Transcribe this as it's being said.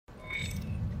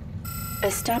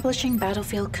Establishing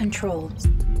battlefield control.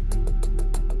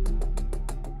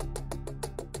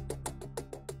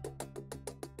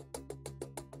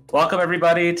 Welcome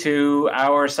everybody to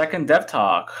our second Dev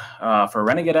Talk for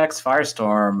Renegade X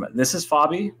Firestorm. This is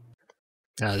Fobby.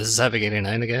 This is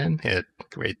Navigator9 again.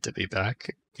 Great to be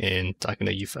back and talking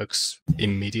to you folks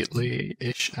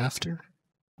immediately-ish after.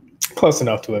 Close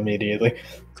enough to immediately.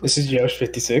 This is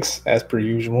Yosh56, as per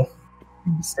usual.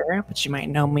 Sarah, but you might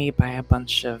know me by a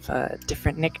bunch of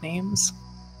different nicknames.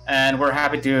 And we're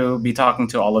happy to be talking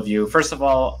to all of you. First of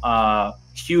all,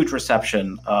 huge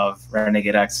reception of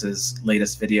Renegade X's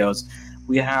latest videos.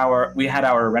 We had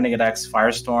our Renegade X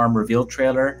Firestorm reveal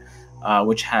trailer,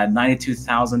 which had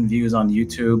 92,000 views on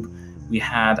YouTube. We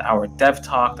had our Dev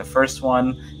Talk, the first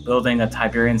one, building a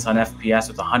Tiberium on FPS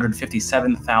with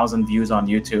 157,000 views on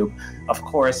YouTube. Of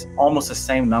course, almost the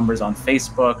same numbers on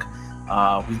Facebook.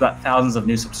 We've got thousands of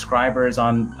new subscribers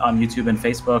on YouTube and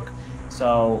Facebook.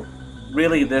 So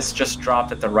really, this just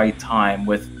dropped at the right time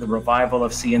with the revival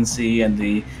of CNC and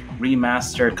the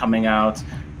remaster coming out.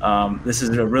 This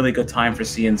is a really good time for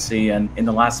CNC, and in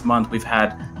the last month, we've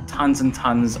had tons and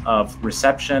tons of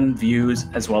reception, views,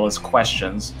 as well as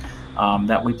questions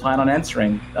that we plan on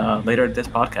answering later this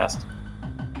podcast.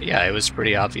 Yeah, it was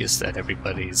pretty obvious that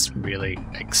everybody's really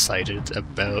excited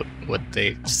about what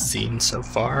they've seen so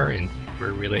far, and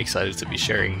we're really excited to be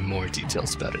sharing more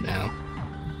details about it now.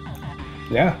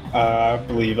 Yeah, I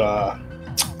believe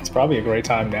it's probably a great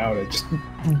time now to just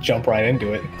jump right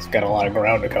into it. It's got a lot of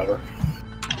ground to cover.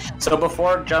 So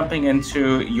before jumping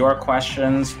into your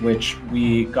questions, which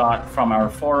we got from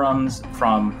our forums,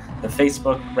 from the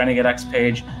Facebook Renegade X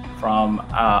page, from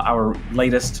our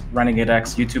latest Renegade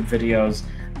X YouTube videos,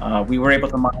 we were able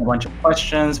to mine a bunch of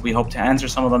questions. We hope to answer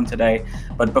some of them today.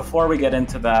 But before we get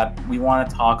into that, we want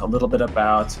to talk a little bit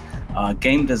about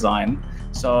game design.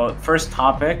 So first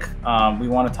topic, we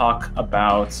want to talk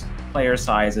about player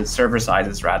sizes, server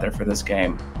sizes rather, for this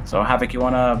game. So Havoc, you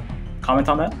want to comment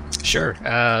on that? Sure.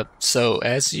 So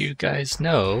as you guys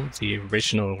know, the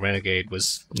original Renegade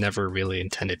was never really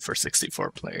intended for 64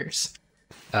 players.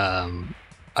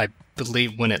 I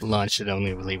believe when it launched, it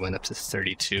only really went up to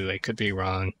 32. I could be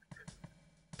wrong,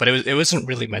 but it wasn't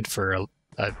really meant for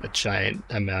a giant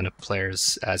amount of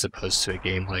players, as opposed to a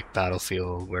game like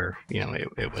Battlefield, where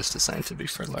it was designed to be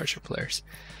for larger players.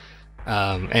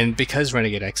 And because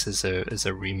Renegade X is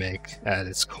a remake at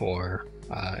its core,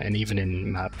 and even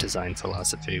in map design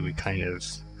philosophy, we kind of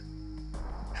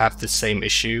have the same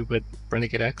issue with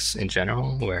Renegade X in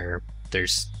general, where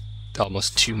there's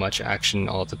almost too much action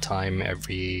all the time,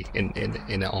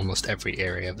 in almost every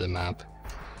area of the map.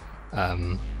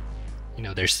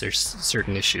 There's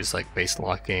certain issues like base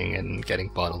locking and getting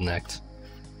bottlenecked.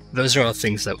 Those are all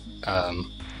things that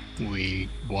we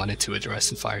wanted to address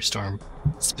in Firestorm.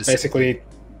 Basically,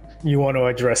 you want to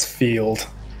address field.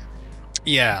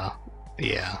 Yeah.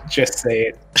 Just say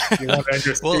it. You want to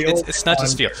address well, field? it's not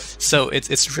just field. So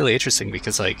it's really interesting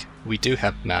because we do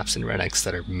have maps in Renex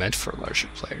that are meant for larger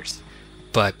players.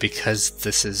 But because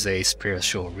this is a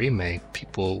spiritual remake,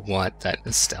 people want that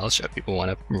nostalgia. People want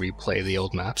to replay the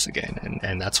old maps again.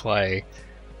 And that's why,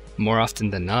 more often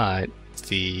than not,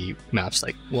 the maps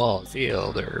like Wall,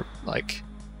 Field, or like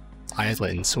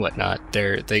Islands, whatnot,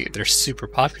 they're super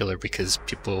popular because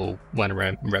people want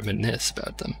to reminisce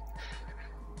about them.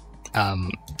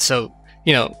 So,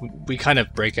 we kind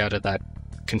of break out of that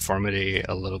conformity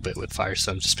a little bit with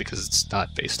Firestorm just because it's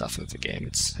not based off of a game.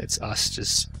 It's us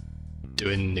just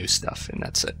doing new stuff, and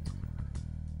that's it.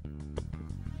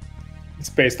 It's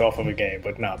based off of a game,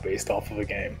 but not based off of a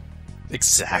game.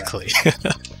 Exactly.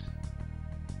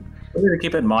 What to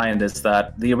keep in mind is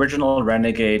that the original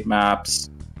Renegade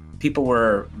maps, people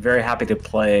were very happy to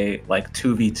play like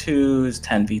 2v2s,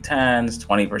 10v10s,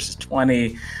 20 versus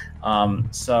 20.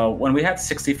 So when we had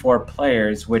 64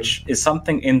 players, which is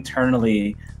something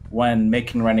internally when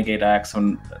making Renegade X,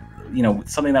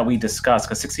 something that we discussed,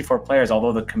 because 64 players,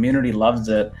 although the community loves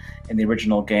it in the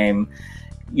original game,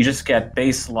 you just get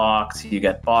base locked, you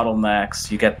get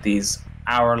bottlenecks, you get these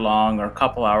hour-long or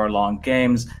couple-hour-long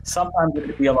games. Sometimes it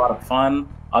could be a lot of fun,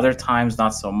 other times not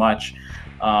so much.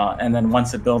 And then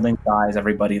once the building dies,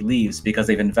 everybody leaves because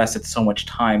they've invested so much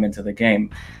time into the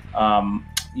game.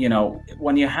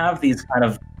 When you have these kind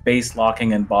of base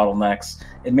locking and bottlenecks,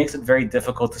 it makes it very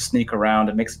difficult to sneak around.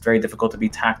 It makes it very difficult to be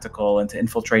tactical and to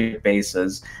infiltrate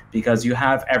bases because you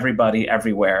have everybody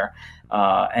everywhere,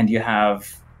 and you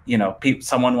have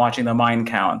someone watching the mine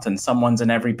count, and someone's in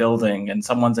every building, and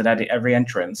someone's in every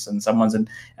entrance, and someone's in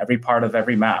every part of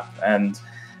every map. And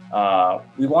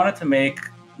we wanted to make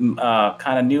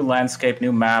kind of new landscape,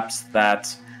 new maps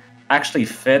that actually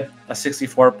fit a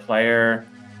 64-player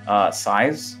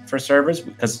size for servers,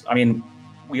 because I mean,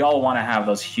 we all want to have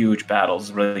those huge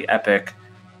battles, really epic,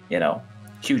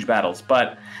 huge battles,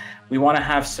 but we want to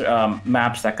have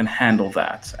maps that can handle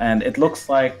that. And it looks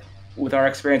like with our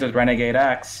experience with Renegade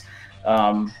X,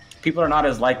 people are not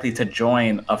as likely to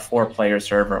join a 4-player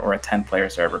server or a 10-player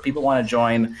server. People want to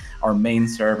join our main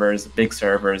servers, big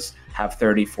servers, have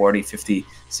 30, 40, 50,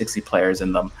 60 players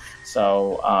in them.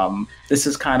 So this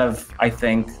is kind of, I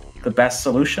think, the best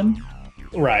solution.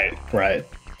 Right.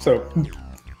 So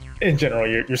in general,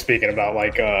 you're speaking about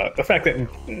like the fact that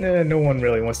no one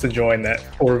really wants to join that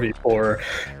 4v4.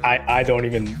 I don't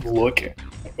even look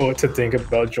to think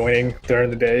about joining during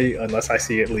the day unless I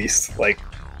see at least like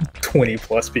 20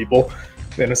 plus people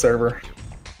in a server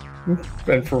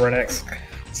and for Renex.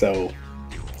 So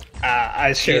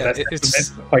I share that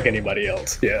sentiment like anybody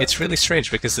else. Yeah, it's really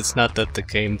strange because it's not that the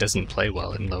game doesn't play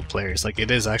well in low players. Like, it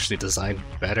is actually designed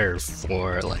better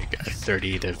for like a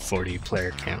 30 to 40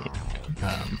 player count.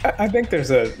 I think there's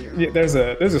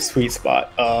a sweet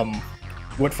spot.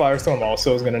 What Firestorm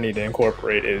also is going to need to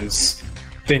incorporate is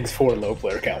things for low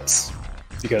player counts.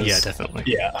 Because, yeah, definitely.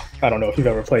 Yeah, I don't know if you've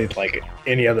ever played like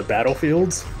any other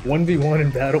Battlefields. 1v1 in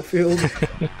Battlefield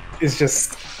is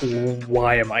just,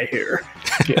 why am I here?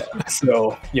 Yeah.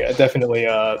 So yeah, definitely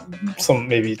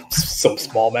some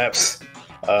small maps.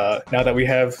 Now that we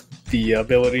have the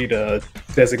ability to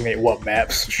designate what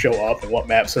maps show up and what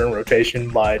maps are in rotation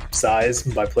by size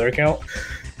and by player count,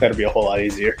 that'll be a whole lot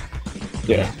easier.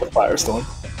 Yeah, with Firestorm.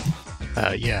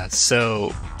 Yeah,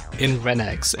 so in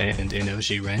Renex and in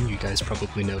OG Ren, you guys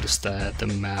probably noticed that the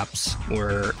maps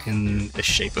were in the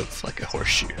shape of like a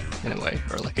horseshoe in a way,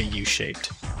 or like a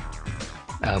U-shaped.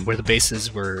 Where the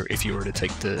bases were, if you were to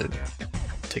take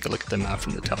a look at the map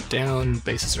from the top down,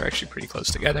 bases are actually pretty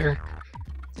close together.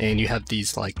 And you have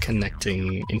these like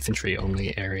connecting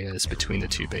infantry-only areas between the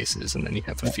two bases, and then you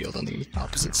have a field on the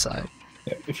opposite side.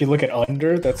 If you look at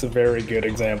Under, that's a very good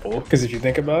example, because if you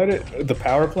think about it, the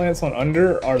power plants on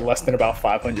Under are less than about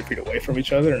 500 feet away from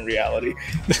each other in reality.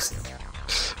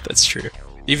 That's true.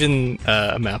 Even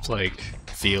a map like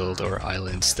Field or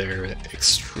Islands, they're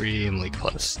extremely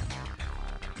close.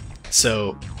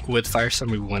 So with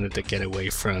Firestorm, we wanted to get away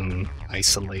from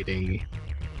isolating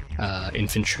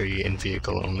infantry and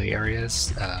vehicle-only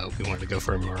areas. We wanted to go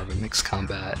for more of a mixed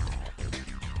combat.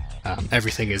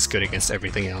 Everything is good against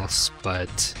everything else,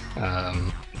 but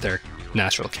there are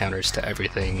natural counters to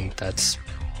everything that's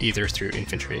either through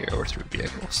infantry or through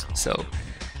vehicles. So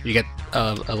you get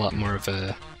a lot more of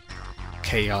a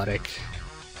chaotic,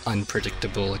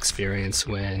 unpredictable experience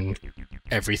when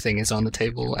everything is on the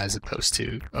table, as opposed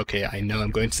to, okay, I know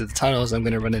I'm going to the tunnels, I'm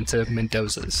going to run into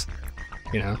Mendoza's.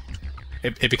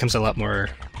 It becomes a lot more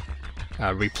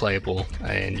replayable,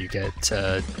 and you get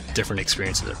different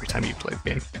experiences every time you play the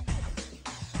game.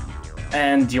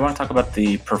 And do you want to talk about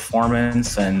the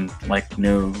performance and like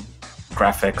new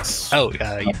graphics? Oh,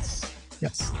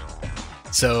 yes.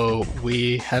 So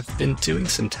we have been doing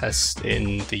some tests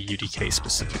in the UDK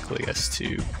specifically as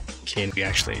to can we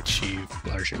actually achieve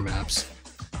larger maps.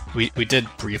 We did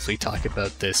briefly talk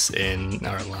about this in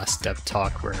our last dev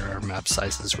talk, where our map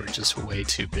sizes were just way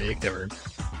too big. They were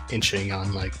inching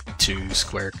on like 2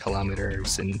 square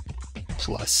kilometers and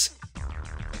plus.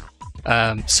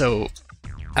 So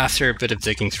after a bit of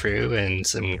digging through and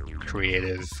some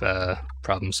creative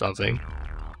problem solving,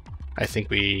 I think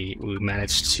we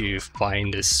managed to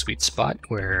find this sweet spot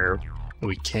where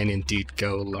we can indeed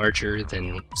go larger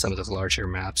than some of the larger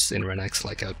maps in Renex,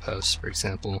 like Outposts, for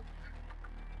example.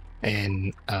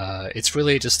 And it's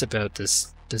really just about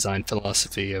this design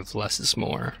philosophy of less is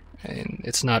more. And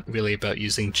it's not really about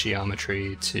using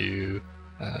geometry to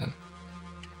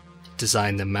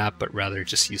design the map, but rather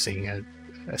just using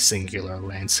a singular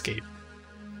landscape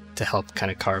to help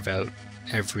kind of carve out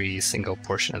every single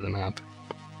portion of the map.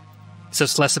 So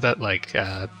it's less about like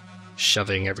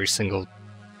shoving every single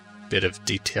bit of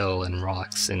detail and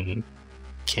rocks and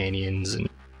canyons and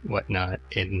whatnot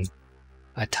in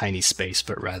a tiny space,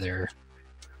 but rather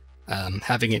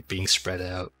having it being spread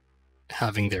out,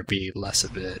 having there be less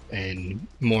of it, and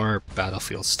more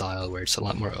Battlefield style where it's a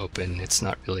lot more open. It's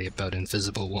not really about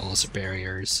invisible walls or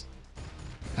barriers.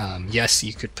 Yes,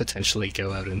 you could potentially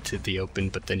go out into the open,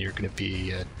 but then you're going to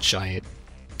be a giant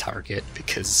target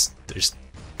because there's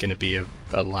going to be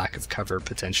a lack of cover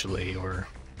potentially, or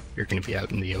you're going to be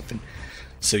out in the open.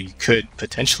 So you could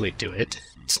potentially do it.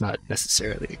 It's not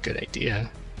necessarily a good idea.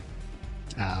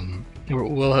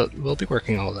 We'll be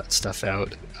working all that stuff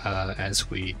out as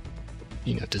we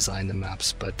design the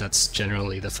maps, but that's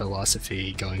generally the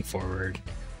philosophy going forward.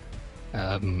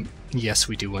 Yes,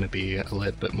 we do want to be a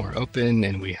little bit more open,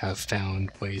 and we have found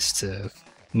ways to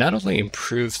not only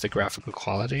improve the graphical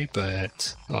quality,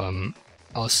 but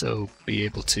also be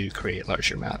able to create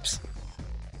larger maps.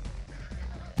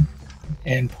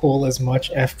 And pull as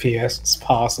much FPS as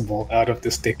possible out of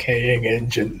this decaying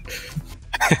engine.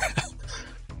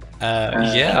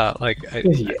 Yeah, like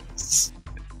Yes.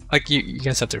 like you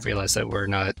guys have to realize that we're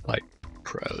not like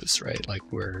pros, right? Like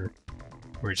we're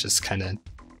just kind of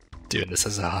doing this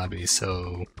as a hobby,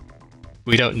 so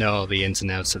we don't know all the ins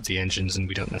and outs of the engines, and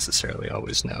we don't necessarily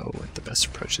always know what the best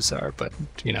approaches are. But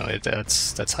you know,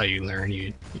 that's how you learn.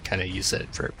 You kind of use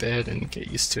it for a bit and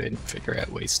get used to it and figure out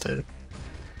ways to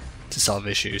solve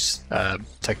issues,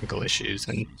 technical issues,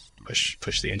 and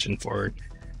push the engine forward.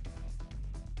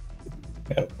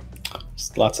 Yep.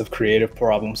 Just lots of creative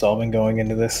problem solving going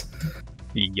into this.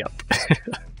 Yep.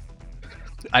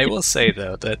 I will say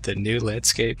though that the new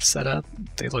landscape setup,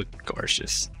 they look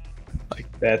gorgeous.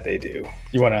 Like That they do.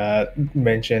 You want to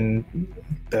mention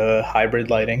the hybrid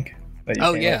lighting that you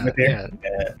came up with here?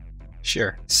 Yeah.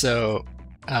 Sure. So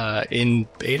in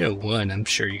beta 1, I'm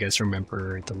sure you guys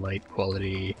remember the light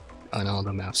quality on all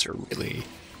the maps are really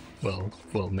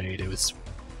well made. It was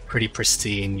pretty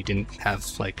pristine. You didn't have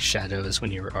like shadows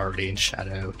when you were already in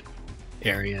shadowed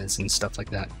areas and stuff like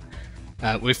that.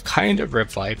 We've kind of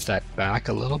revived that back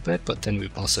a little bit, but then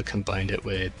we've also combined it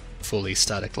with fully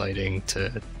static lighting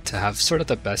to have sort of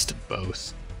the best of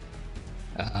both.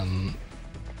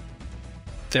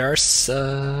 There are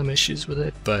some issues with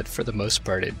it, but for the most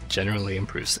part it generally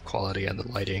improves the quality of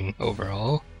the lighting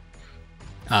overall.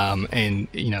 And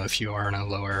you know, if you are on a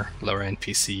lower end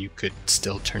PC, you could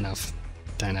still turn off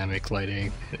dynamic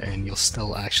lighting and you'll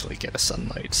still actually get a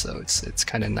sunlight, so it's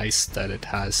kind of nice that it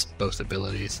has both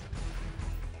abilities.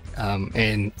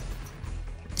 And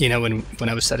you know, when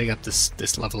I was setting up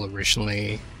this level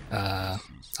originally, I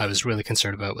was really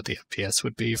concerned about what the FPS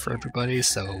would be for everybody,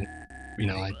 so you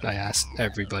know, I asked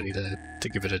everybody to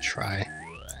give it a try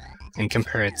and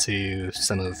compare it to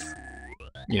some of,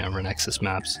 you know, Renex's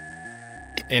maps.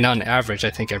 And on average, I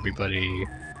think everybody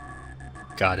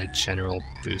got a general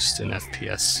boost in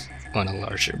FPS on a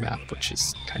larger map, which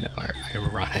is kind of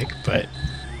ironic, but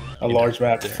a large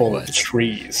map full of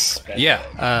trees. Yeah,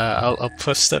 I'll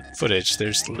post up footage.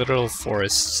 There's literal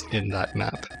forests in that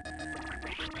map,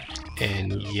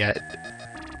 and yet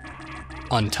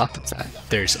on top of that,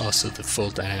 there's also the full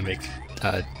dynamic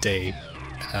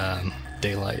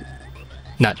daylight,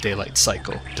 not daylight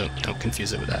cycle. Don't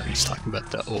confuse it with that. I'm just talking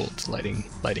about the old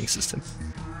lighting system.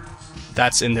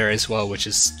 That's in there as well, which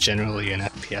is generally an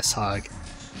FPS hog.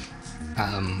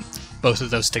 Both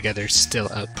of those together still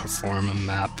outperform a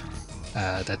map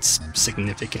that's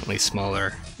significantly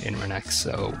smaller in Renex,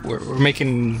 so we're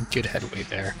making good headway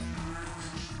there.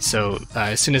 So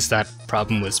as soon as that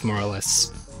problem was more or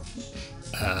less,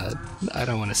 I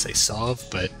don't want to say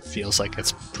solved, but feels like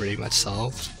it's pretty much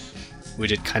solved, we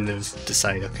did kind of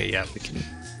decide, okay, yeah,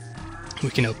 we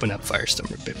can open up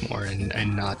Firestorm a bit more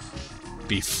and not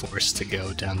be forced to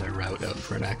go down the route of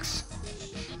Renex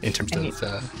in terms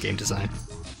of game design.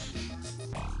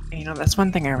 You know, that's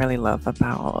one thing I really love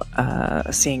about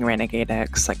seeing Renegade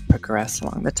X like progress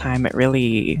along the time. It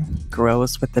really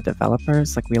grows with the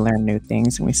developers. Like, we learn new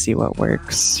things and we see what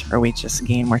works, or we just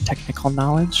gain more technical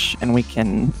knowledge and we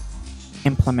can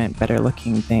implement better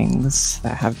looking things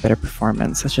that have better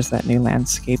performance, such as that new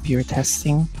landscape you were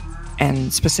testing.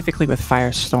 And specifically with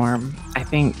Firestorm, I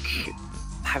think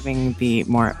having the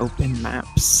more open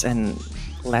maps and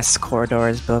less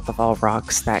corridors built of all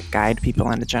rocks that guide people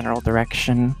in a general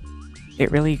direction,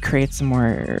 it really creates a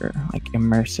more like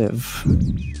immersive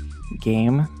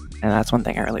game, and that's one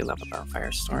thing I really love about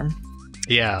Firestorm.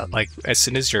 Yeah, like as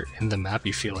soon as you're in the map,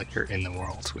 you feel like you're in the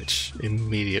world, which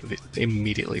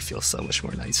immediately feels so much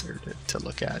more nicer to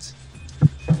look at.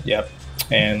 Yep.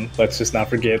 And let's just not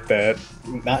forget that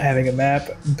not having a map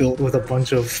built with a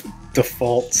bunch of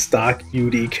default stock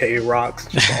UDK rocks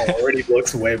just already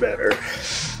looks way better.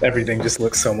 Everything just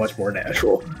looks so much more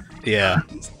natural. Yeah,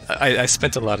 I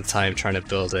spent a lot of time trying to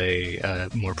build a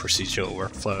more procedural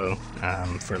workflow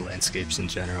for landscapes in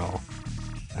general.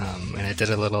 And I did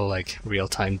a little like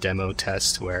real-time demo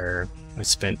test where I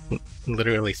spent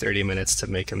literally 30 minutes to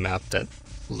make a map that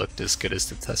looked as good as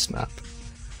the test map.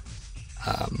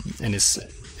 And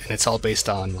it's all based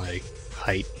on like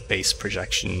height-based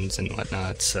projections and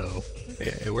whatnot, so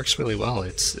it works really well.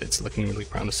 It's looking really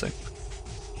promising.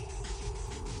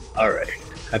 All right,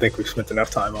 I think we've spent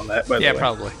enough time on that. By the way.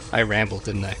 Probably. I rambled,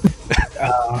 didn't I?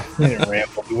 You didn't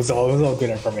ramble. It was all good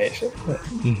information.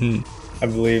 Mm-hmm. I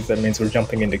believe that means we're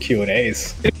jumping into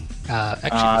Q&As.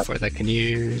 Actually, before that, can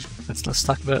you let's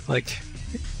talk about like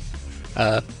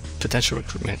potential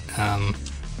recruitment.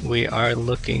 We are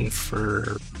looking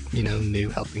for new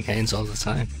helping hands all the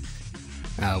time.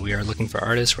 We are looking for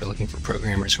artists. We're looking for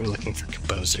programmers. We're looking for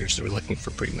composers. We're looking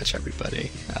for pretty much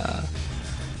everybody.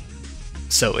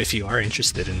 So if you are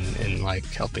interested in like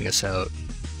helping us out,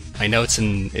 I know it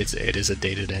is a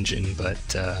dated engine,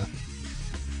 but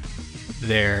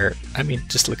I mean,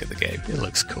 just look at the game. It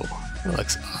looks cool. It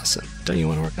looks awesome. Don't you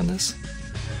want to work on this?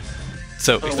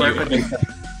 So if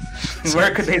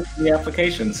where could they see the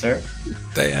application, sir?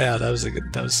 Yeah, that was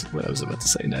what I was about to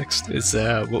say next. Is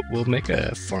we'll make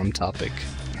a forum topic.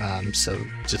 So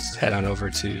just head on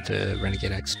over to the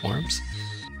Renegade X forums,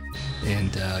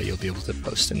 and you'll be able to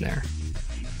post in there.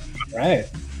 All right.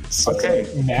 So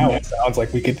okay. Now it sounds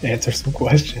like we could answer some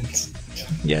questions.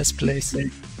 Yes, please.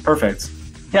 Perfect.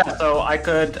 Yeah. So I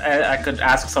could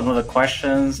ask some of the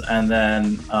questions, and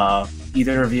then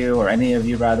either of you or any of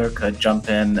you rather could jump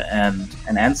in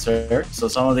and answer. So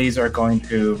some of these are going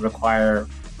to require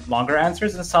longer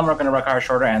answers, and some are going to require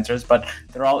shorter answers. But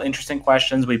they're all interesting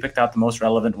questions. We picked out the most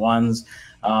relevant ones.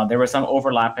 There was some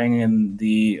overlapping in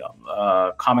the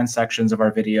comment sections of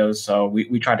our videos, so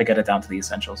we tried to get it down to the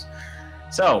essentials.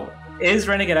 So, is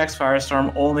Renegade X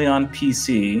Firestorm only on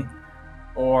PC,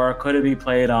 or could it be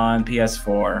played on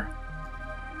PS4?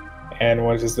 And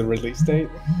what is the release date?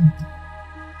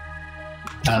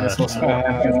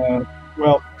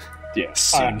 Well, yeah,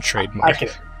 soon trademark.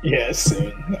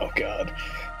 Soon. Oh God.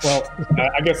 Well,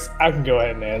 I guess I can go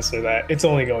ahead and answer that. It's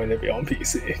only going to be on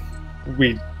PC.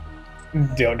 We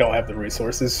don't have the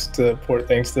resources to port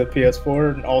things to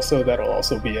PS4, and also that'll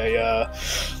also be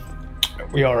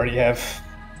we already have,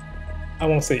 I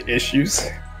won't say issues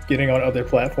getting on other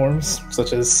platforms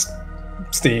such as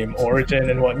Steam, Origin,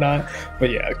 and whatnot, but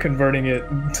yeah, converting it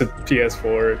to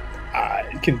PS4,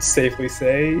 I can safely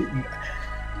say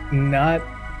not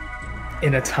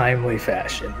in a timely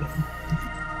fashion.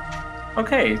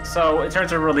 Okay, so in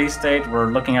terms of release date,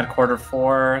 we're looking at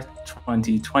Q4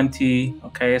 2020.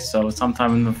 Okay, so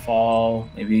sometime in the fall,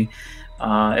 maybe.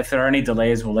 If there are any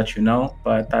delays, we'll let you know,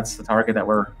 but that's the target that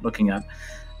we're looking at.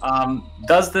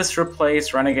 Does this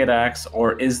replace Renegade X,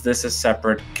 or is this a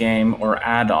separate game or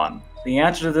add-on? The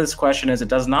answer to this question is it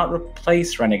does not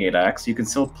replace Renegade X. You can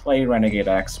still play Renegade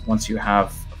X once you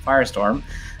have Firestorm,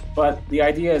 but the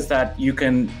idea is that you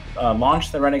can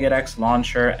launch the Renegade X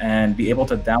launcher and be able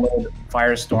to download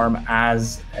Firestorm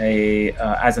as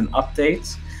an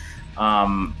update.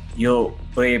 You'll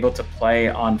be able to play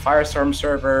on Firestorm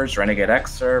servers, Renegade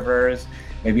X servers,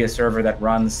 maybe a server that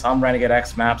runs some Renegade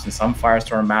X maps and some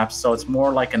Firestorm maps. So it's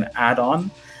more like an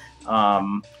add-on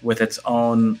with its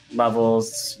own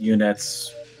levels,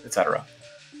 units, etc.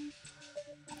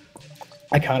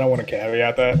 I kind of want to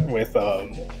caveat that with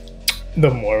the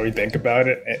more we think about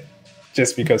it,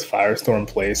 just because Firestorm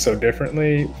plays so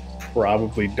differently,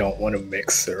 probably don't want to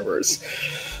mix servers,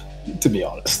 to be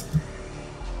honest.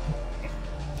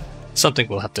 Something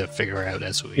we'll have to figure out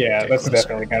as we Yeah, that's closer.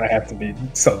 definitely going to have to be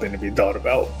something to be thought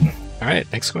about. All right,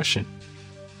 next question.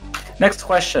 Next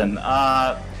question.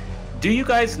 Do you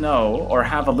guys know or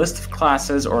have a list of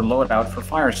classes or loadout for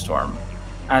Firestorm,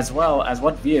 as well as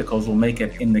what vehicles will make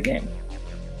it in the game?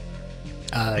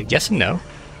 Yes and no.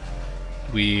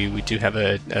 We do have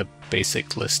a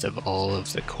basic list of all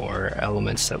of the core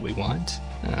elements that we want.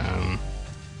 Yeah,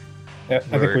 I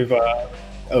think we've.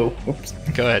 Oh, oops.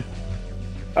 Go ahead.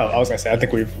 Oh, I was gonna say I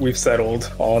think we've settled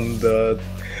on the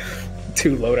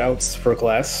 2 loadouts per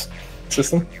class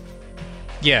system.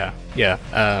 Yeah.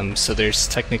 So there's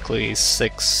technically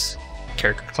 6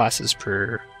 character classes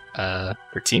per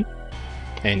team,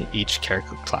 and each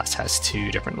character class has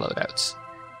 2 different loadouts.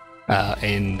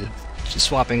 And just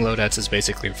swapping loadouts is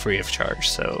basically free of charge.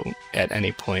 So at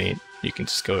any point, you can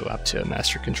just go up to a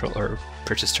master control or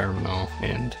purchase terminal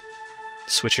and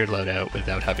switch your loadout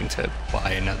without having to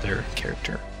buy another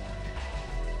character.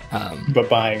 But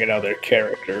buying another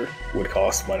character would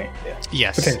cost money. Yeah.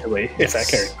 Yes. Potentially, if that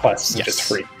character class is just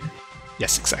free.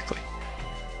 Yes, exactly.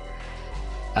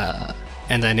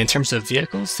 And then in terms of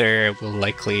vehicles, there will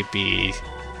likely be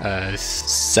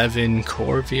 7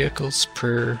 core vehicles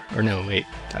per... Or no, wait,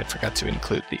 I forgot to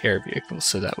include the air vehicles,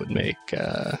 so that would make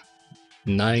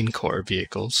 9 core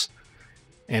vehicles.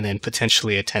 And then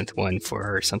potentially a 10th one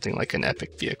for something like an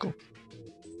epic vehicle.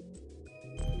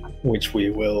 Which we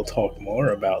will talk more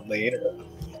about later.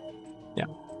 Yeah.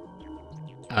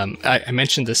 I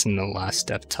mentioned this in the last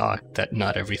DevTalk that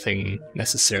not everything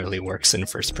necessarily works in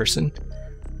first person.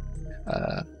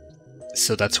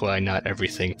 So that's why not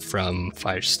everything from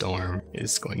Firestorm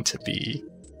is going to be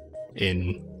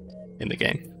in the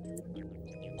game.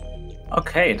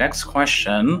 Okay, next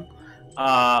question.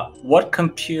 What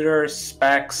computer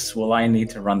specs will I need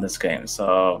to run this game?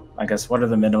 So I guess what are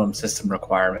the minimum system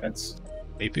requirements?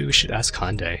 Maybe we should ask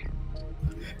Hyundai.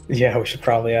 Yeah, we should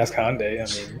probably ask Hyundai. I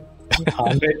mean,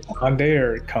 Hyundai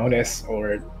or Conus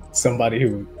or somebody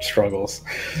who struggles.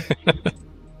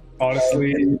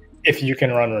 Honestly, if you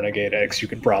can run Renegade X, you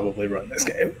could probably run this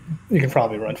game. You can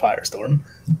probably run Firestorm.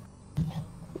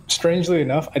 Strangely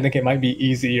enough, I think it might be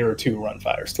easier to run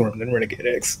Firestorm than Renegade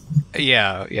X.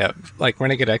 Yeah. Like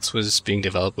Renegade X was being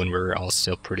developed when we were all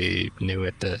still pretty new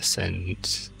at this, and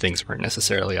things weren't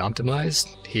necessarily optimized.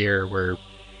 Here, we're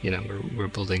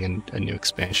building a new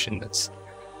expansion that's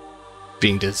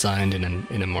being designed in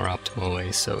a more optimal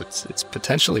way. So it's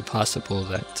potentially possible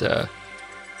that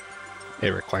it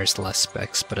requires less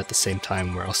specs, but at the same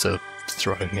time, we're also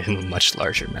throwing in much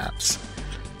larger maps.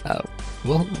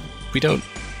 Well, we don't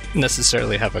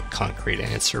necessarily have a concrete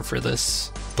answer for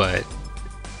this, but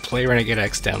play Renegade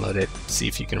X, download it, see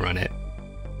if you can run it.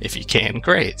 If you can,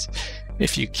 great.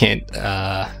 If you can't,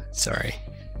 sorry.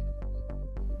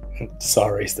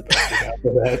 Sorry is the best thing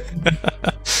after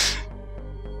that.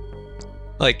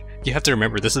 Like, you have to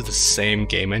remember, this is the same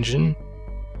game engine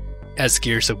as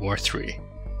Gears of War 3.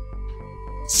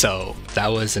 So that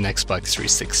was an Xbox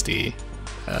 360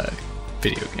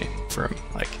 video game from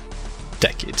like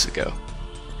decades ago.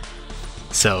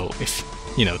 So if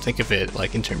think of it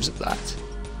like in terms of that.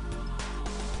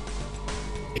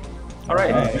 All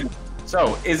right.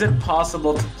 So is it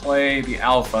possible to play the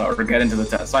alpha or get into the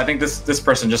test? So I think this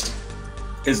person just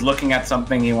is looking at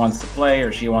something he wants to play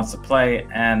or she wants to play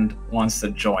and wants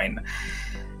to join.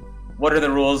 What are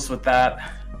the rules with that?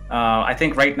 I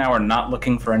think right now we're not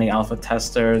looking for any alpha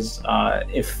testers.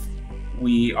 If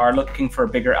we are looking for a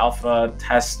bigger alpha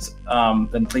test,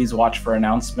 then please watch for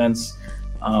announcements.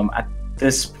 At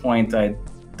this point, I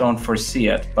don't foresee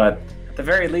it, but at the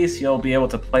very least, you'll be able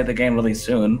to play the game really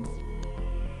soon.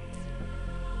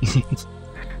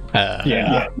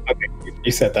 Yeah, I think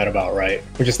you said that about right.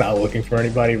 We're just not looking for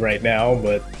anybody right now,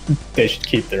 but they should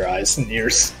keep their eyes and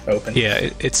ears open. Yeah,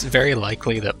 it's very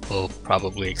likely that we'll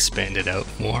probably expand it out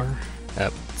more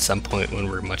at some point when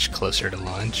we're much closer to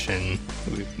launch and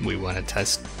we want to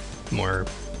test more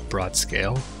broad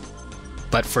scale.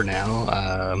 But for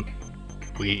now,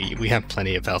 we have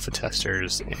plenty of alpha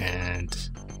testers, and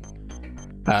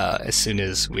as soon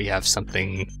as we have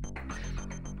something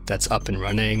that's up and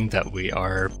running that we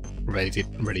are ready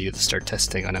to start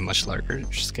testing on a much larger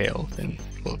scale, then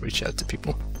we'll reach out to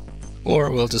people, or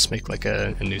we'll just make like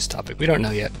a news topic. We don't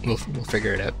know yet. We'll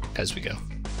figure it out as we go.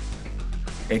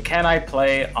 Okay, can I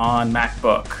play on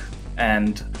MacBook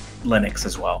and Linux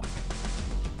as well?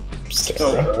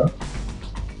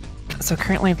 So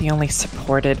currently the only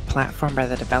supported platform by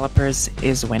the developers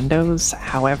is Windows.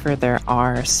 However, there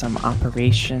are some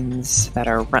operations that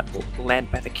are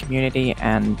led by the community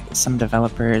and some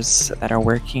developers that are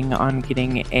working on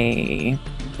getting an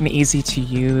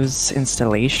easy-to-use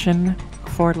installation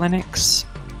for Linux.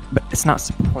 But it's not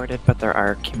supported, but there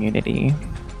are community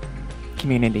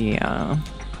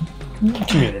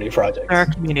projects. There are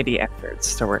community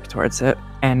efforts to work towards it.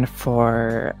 And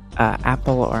for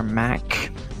Apple or Mac,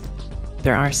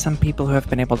 there are some people who have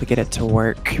been able to get it to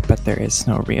work, but there is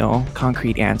no real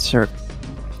concrete answer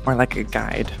or like a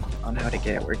guide on how to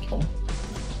get it working.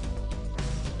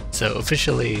 So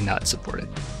officially not supported.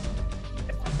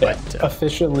 But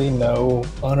officially no,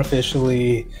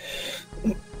 unofficially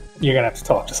you're gonna have to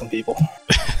talk to some people.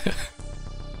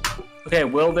 Okay,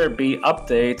 will there be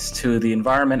updates to the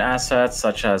environment assets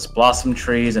such as blossom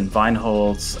trees and vine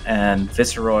holes and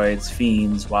visceroids,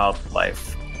 fiends,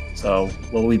 wildlife? So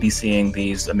will we be seeing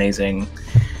these amazing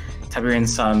Tiberian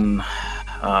Sun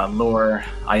lore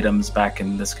items back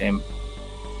in this game?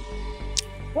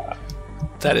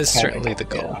 That is certainly the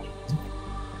goal. Yeah.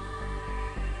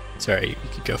 Sorry, you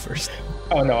could go first.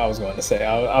 Oh no, I was going to say,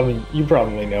 I mean, you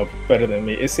probably know better than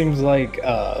me. It seems like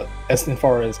as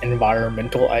far as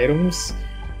environmental items,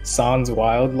 sans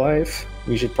wildlife,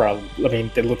 we should probably, I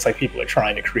mean, it looks like people are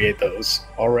trying to create those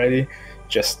already.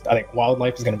 Just, I think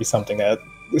wildlife is going to be something that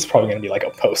is probably going to be like a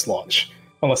post-launch,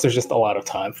 unless there's just a lot of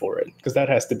time for it, because that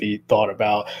has to be thought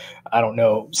about. I don't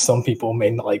know, some people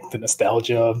may like the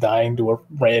nostalgia of dying to a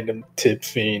random tip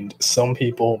fiend. Some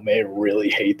people may really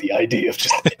hate the idea of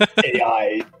just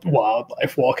AI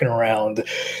wildlife walking around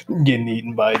getting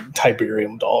eaten by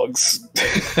Tiberium dogs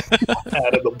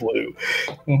out of the blue.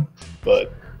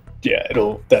 But yeah,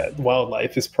 that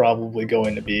wildlife is probably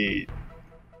going to be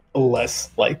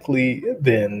less likely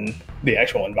than the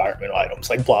actual environmental items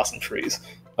like blossom trees.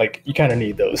 Like, you kind of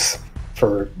need those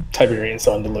for Tiberian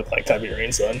Sun to look like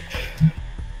Tiberian Sun.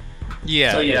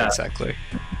 Yeah, So, yeah, exactly.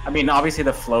 I mean, obviously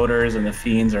the floaters and the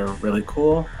fiends are really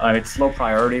cool. It's low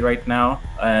priority right now,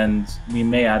 and we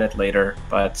may add it later,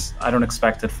 but I don't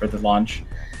expect it for the launch.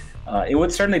 It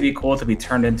would certainly be cool to be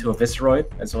turned into a Visceroid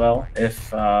as well,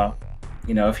 if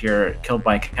if you're killed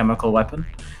by a chemical weapon.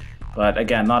 But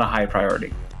again, not a high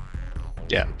priority.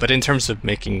 Yeah, but in terms of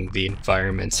making the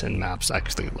environments and maps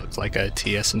actually look like a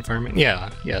TS environment, yeah,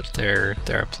 there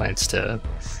are plans to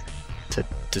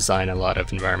design a lot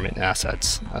of environment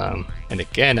assets. And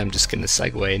again, I'm just going to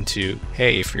segue into,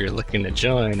 hey, if you're looking to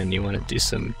join and you want to do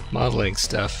some modeling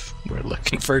stuff, we're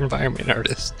looking for environment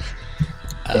artists.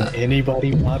 Can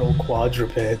anybody model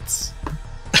quadrupeds?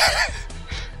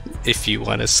 If you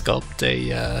want to sculpt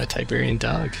a Tiberian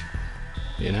dog,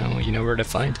 you know where to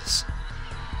find us.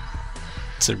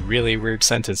 It's a really weird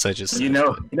sentence I just said. You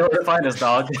know where to find us,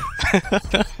 dog. You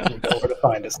know where to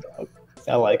find us, dog.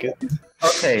 I like it.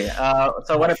 Okay,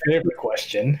 so My favorite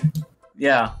question.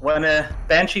 Yeah, when a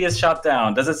Banshee is shot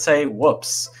down, does it say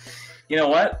 "whoops"? You know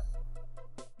what?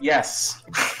 Yes,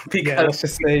 because Yeah, let's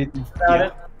just say,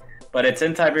 it, but it's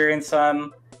in Tiberian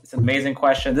Sun. It's an amazing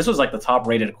question. This was like the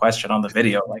top-rated question on the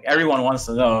video. Like everyone wants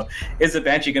to know: is the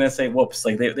Banshee going to say "whoops"?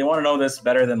 Like they want to know this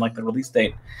better than like the release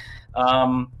date.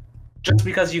 Just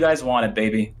because you guys want it,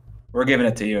 baby, we're giving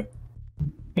it to you.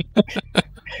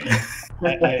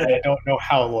 I don't know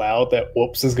how loud that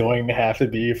whoops is going to have to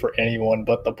be for anyone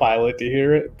but the pilot to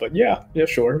hear it, but yeah,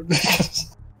 sure.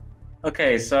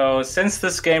 Okay, so since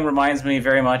this game reminds me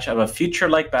very much of a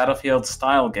future-like Battlefield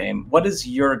style game, what is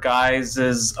your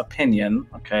guys' opinion,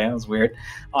 okay, that was weird,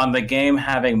 on the game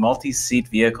having multi-seat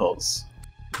vehicles?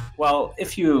 Well,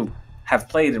 if you have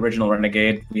played the original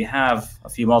Renegade, we have a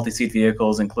few multi-seat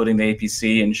vehicles, including the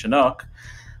APC and Chinook.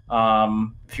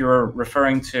 If you're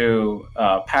referring to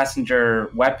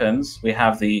passenger weapons, we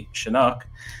have the Chinook.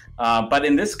 But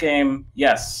in this game,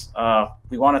 yes,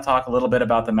 we want to talk a little bit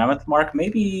about the Mammoth Mark,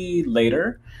 maybe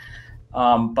later.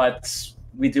 But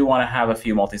we do want to have a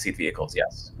few multi-seat vehicles,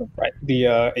 yes. Right. The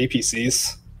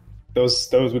APCs,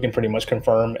 those we can pretty much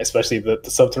confirm, especially the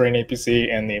subterranean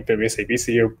APC and the amphibious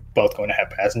APC are both going to have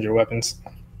passenger weapons.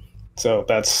 So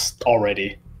that's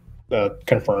already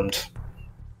confirmed.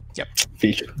 Yep.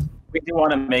 Feature. We do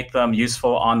want to make them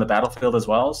useful on the battlefield as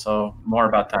well, so more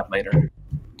about that later.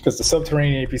 Because the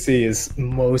subterranean APC is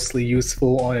mostly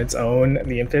useful on its own.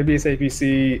 The amphibious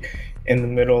APC in the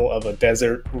middle of a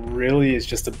desert really is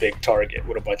just a big target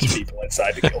with a bunch of people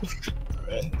inside to kill.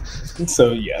 And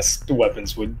so yes, the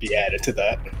weapons would be added to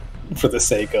that for the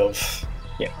sake of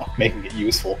making it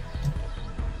useful.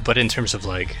 But in terms of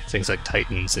like things like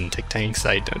Titans and Tick Tanks,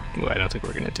 I don't think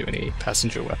we're going to do any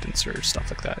passenger weapons or stuff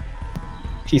like that.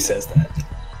 He says that.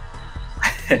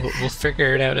 We'll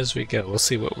figure it out as we go. We'll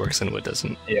see what works and what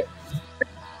doesn't. Yeah.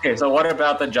 Okay, so what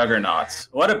about the Juggernauts?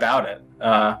 What about it?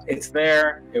 It's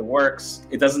there, it works,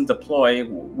 it doesn't deploy.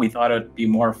 We thought it would be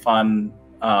more fun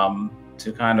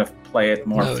to kind of play it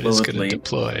more no, fluidly. It is going to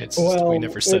deploy. It's just, we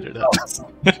never set it up.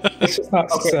 It's just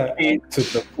not set to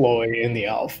deploy in the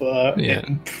alpha. Yeah.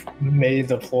 It may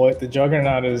deploy. The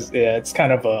Juggernaut it's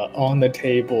kind of a on the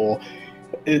table.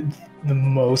 The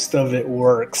most of it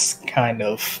works kind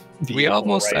of. We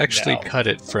almost right actually now. cut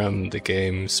it from the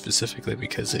game specifically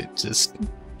because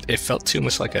it felt too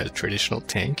much like a traditional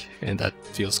tank, and that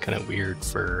feels kind of weird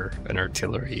for an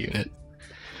artillery unit.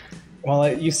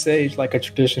 Well, you say it's like a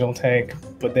traditional tank,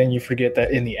 but then you forget that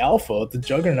in the alpha, the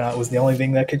Juggernaut was the only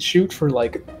thing that could shoot for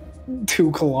like 2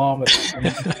 kilometers. I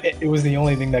mean, it was the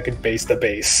only thing that could base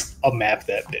a map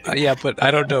that big. Yeah, but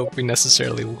I don't know if we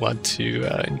necessarily want to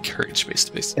encourage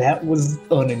base-to-base. That was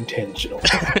unintentional.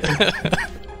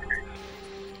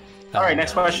 All right,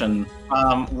 next question.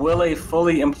 Will a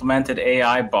fully implemented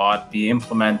AI bot be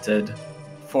implemented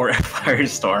for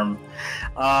Firestorm?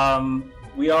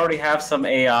 We already have some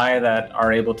AI that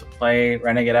are able to play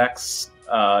Renegade X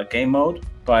game mode,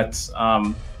 but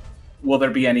will there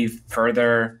be any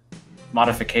further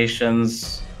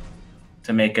modifications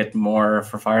to make it more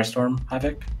for Firestorm,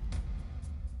 Havoc?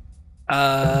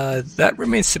 That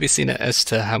remains to be seen as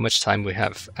to how much time we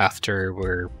have after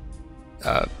we're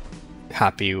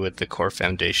happy with the core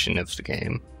foundation of the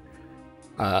game.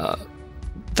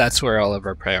 That's where all of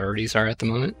our priorities are at the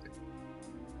moment.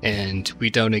 And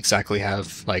we don't exactly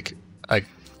have like a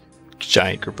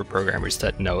giant group of programmers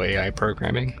that know AI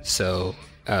programming. So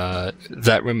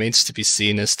that remains to be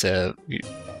seen as to,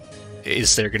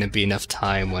 is there going to be enough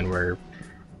time when we're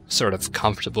sort of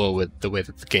comfortable with the way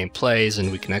that the game plays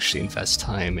and we can actually invest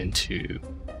time into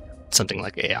something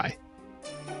like AI.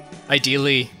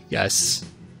 Ideally, yes.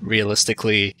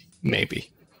 Realistically, maybe.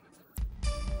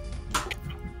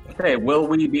 Okay, will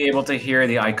we be able to hear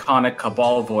the iconic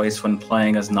CABAL voice when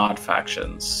playing as not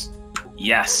factions?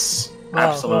 Yes,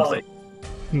 absolutely.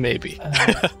 Maybe.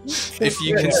 If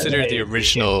you consider the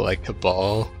original like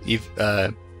CABAL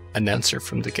announcer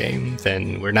from the game,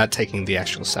 then we're not taking the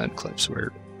actual sound clips.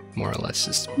 We're more or less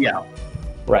just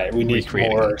Right, we need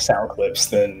recreating more it. sound clips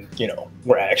than,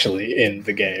 we're actually in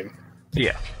the game.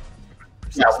 Yeah.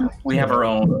 Yeah, we have our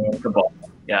own CABAL.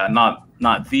 Yeah, not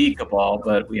the CABAL,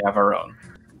 but we have our own.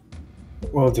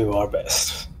 We'll do our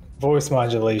best. Voice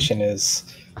modulation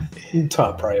is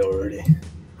top priority.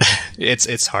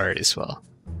 It's hard as well.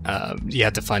 You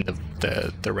have to find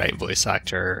the right voice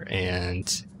actor,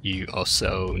 and you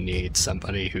also need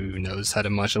somebody who knows how to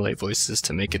modulate voices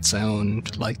to make it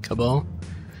sound like CABAL.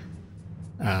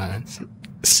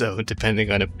 So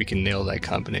depending on if we can nail that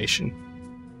combination.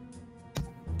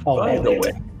 By the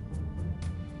way,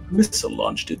 missile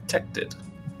launch detected.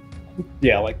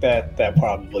 Yeah, like that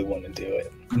probably wouldn't do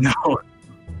it. No.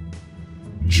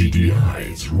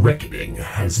 GDI's reckoning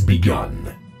has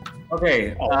begun.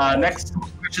 Okay, next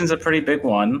question's a pretty big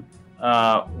one.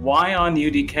 Why on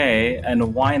UDK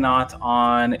and why not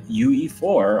on UE4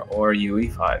 or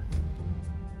UE5?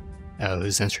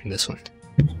 Who's answering this one?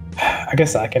 I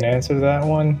guess I can answer that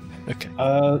one.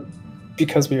 Okay.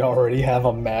 Because we already have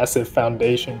a massive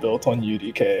foundation built on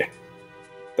UDK.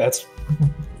 That's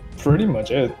pretty much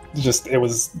it.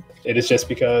 It is just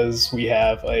because we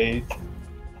have a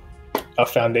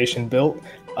foundation built.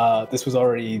 This was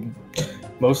already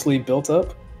mostly built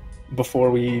up before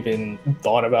we even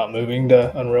thought about moving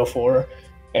to Unreal 4.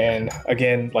 And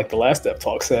again, like the last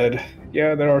DevTalk said,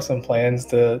 yeah, there are some plans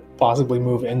to possibly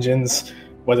move engines,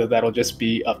 whether that'll just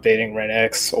be updating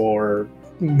RenX or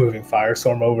moving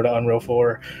Firestorm over to Unreal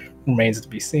 4 remains to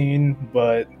be seen.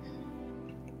 But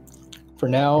for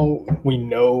now, we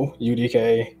know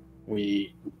UDK.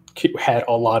 We had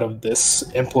a lot of this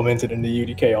implemented into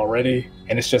UDK already,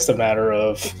 and it's just a matter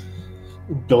of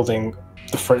building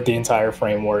the entire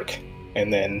framework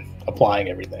and then applying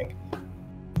everything.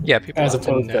 Yeah, people As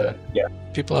often, opposed to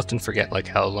people often forget like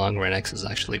how long RenX has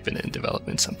actually been in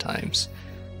development sometimes.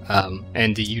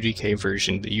 And the UDK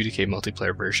version, the UDK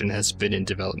multiplayer version, has been in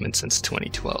development since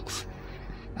 2012.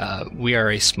 We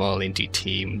are a small indie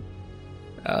team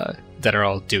that are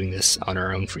all doing this on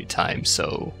our own free time,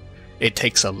 so it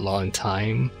takes a long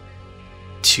time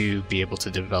to be able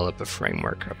to develop a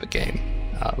framework of a game,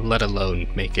 let alone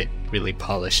make it really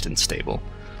polished and stable.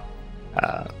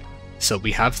 So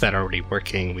we have that already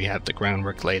working. We have the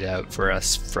groundwork laid out for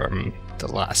us from the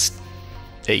last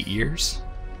 8 years.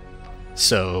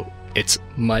 So it's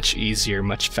much easier,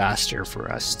 much faster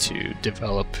for us to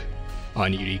develop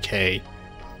on UDK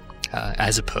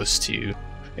as opposed to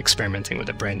experimenting with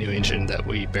a brand new engine that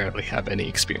we barely have any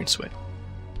experience with.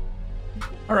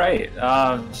 All right.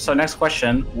 So next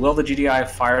question: will the GDI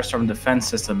Firestorm Defence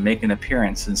system make an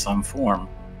appearance in some form?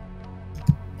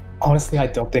 honestly, I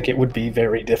don't think it would be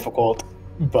very difficult,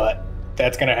 but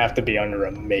that's going to have to be under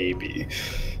a maybe.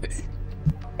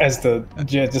 As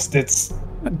it's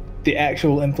the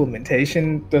actual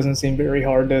implementation doesn't seem very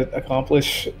hard to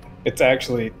accomplish. It's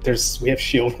actually, we have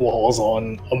shield walls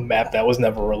on a map that was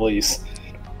never released,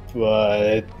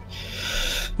 but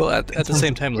well, at the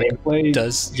same time, like, gameplay,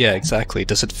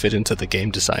 does it fit into the game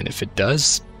design? If it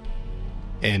does,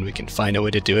 and we can find a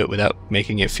way to do it without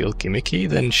making it feel gimmicky,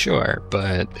 then sure.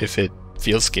 But if it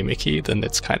feels gimmicky, then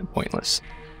it's kind of pointless.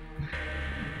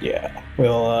 Yeah,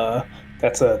 well,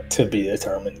 that's a to be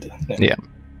determined. Yeah.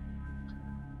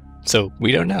 So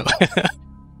we don't know.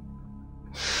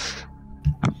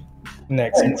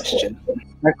 Next question.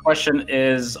 Next question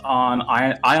is on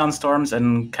ion storms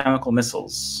and chemical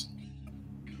missiles.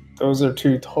 Those are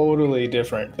two totally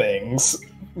different things,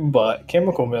 but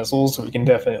chemical missiles, we can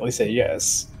definitely say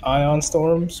yes. Ion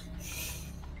storms,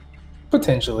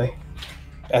 potentially.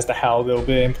 As to how they'll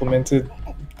be implemented,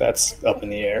 that's up in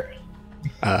the air.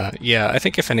 Yeah, I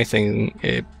think if anything,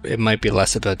 it might be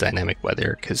less about dynamic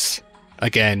weather, because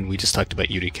again, we just talked about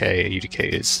UDK. UDK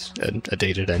is a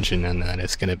dated engine, and that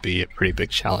is going to be a pretty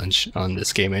big challenge on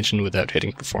this game engine without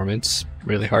hitting performance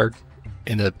really hard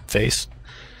in the face.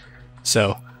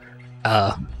 So,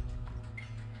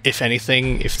 if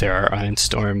anything, if there are ion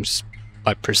storms,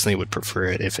 I personally would prefer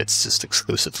it if it's just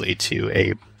exclusively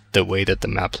to the way that the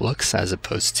map looks, as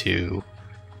opposed to,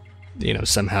 you know,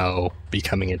 somehow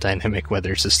becoming a dynamic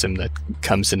weather system that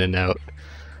comes in and out.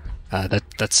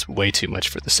 That's way too much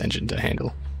for this engine to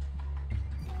handle.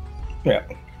 Yeah,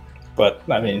 but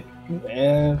I mean,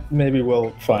 maybe we'll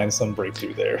find some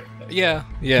breakthrough there. Yeah,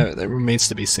 that remains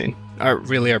to be seen. Our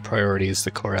priority is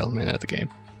the core element of the game.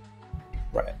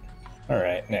 Right. All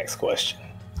right, next question.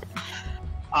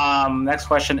 Next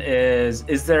question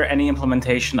is there any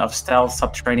implementation of stealth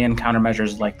subterranean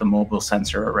countermeasures like the mobile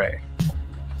sensor array?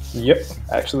 Yep.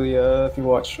 Actually, if you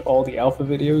watch all the alpha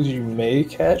videos, you may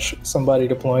catch somebody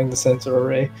deploying the sensor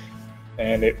array,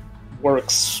 and it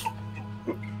works.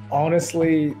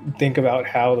 Honestly, think about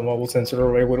how the mobile sensor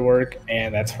array would work,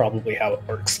 and that's probably how it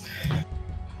works.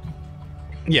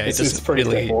 Yeah, it's pretty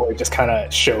simple. It just kind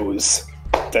of shows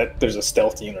that there's a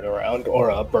stealth unit around or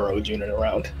a burrowed unit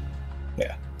around.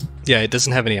 Yeah. Yeah, it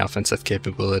doesn't have any offensive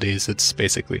capabilities. It's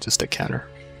basically just a counter.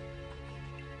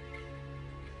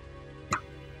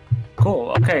 Cool.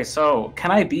 Okay, so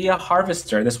can I be a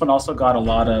harvester? This one also got a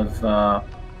lot of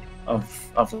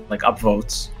like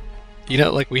upvotes. You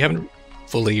know, like, we haven't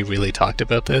fully really talked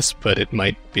about this, but it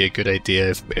might be a good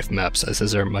idea if map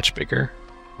sizes are much bigger.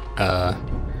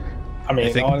 I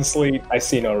mean, honestly, I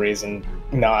see no reason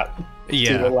not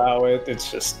to allow it. It's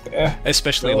just,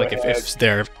 especially like if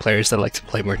there are players that like to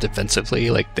play more defensively,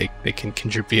 like they can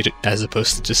contribute as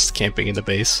opposed to just camping in the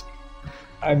base.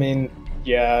 I mean,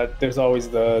 yeah, there's always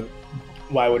the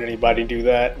why would anybody do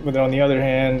that? But then on the other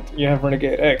hand, you have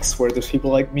Renegade X, where there's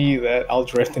people like me that I'll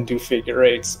drift and do figure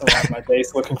eights around my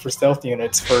base looking for stealth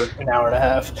units for an hour and a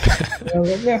half. And I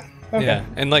was like, yeah. Okay. Yeah,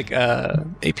 and like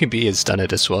APB has done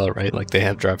it as well, right? Like they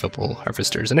have drivable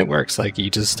harvesters, and it works. Like you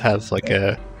just have like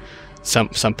some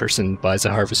person buys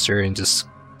a harvester and just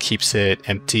keeps it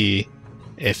empty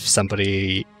if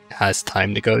somebody has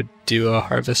time to go do a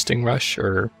harvesting rush,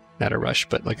 or not a rush,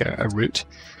 but like a route.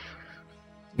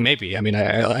 Maybe. I mean,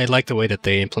 I like the way that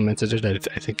they implemented it.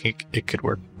 I think it could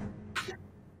work.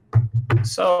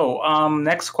 So,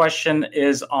 next question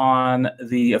is on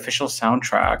the official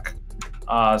soundtrack.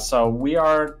 So we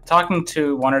are talking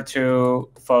to one or two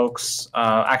folks.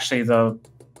 Actually, the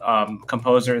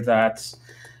composer that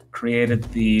created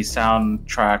the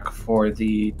soundtrack for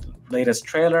the latest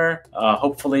trailer.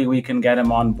 Hopefully we can get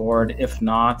him on board. If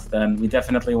not, then we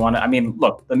definitely want to... I mean,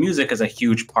 look, the music is a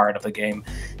huge part of the game.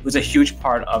 It was a huge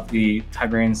part of the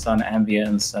Tiberium Sun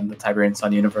ambience and the Tiberium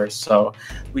Sun universe. So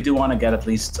we do want to get at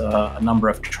least a number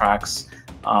of tracks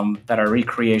that are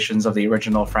recreations of the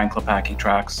original Frank Klepacki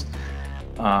tracks.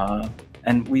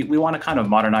 And we want to kind of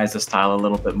modernize the style a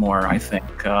little bit more, I think.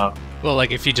 Well,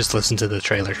 like if you just listen to the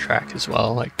trailer track as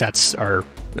well, like that's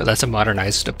a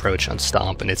modernized approach on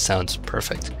Stomp, and it sounds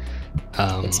perfect.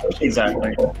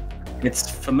 Exactly.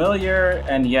 It's familiar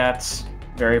and yet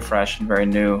very fresh and very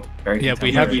new. Very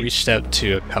we have reached out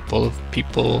to a couple of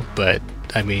people, but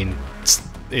I mean,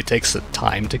 it takes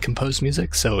time to compose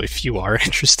music. So if you are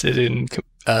interested in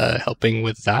helping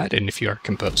with that, and if you are a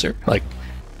composer, like,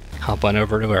 hop on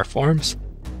over to our forums,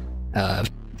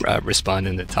 respond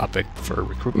in the topic for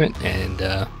recruitment,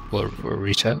 and we'll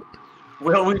reach out.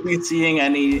 Will we be seeing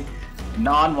any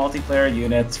non-multiplayer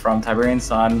units from Tiberium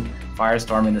Sun,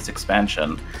 Firestorm in this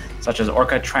expansion, such as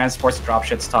Orca transports,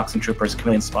 dropships, Toxin Troopers,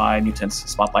 Chameleon Spy, Mutants,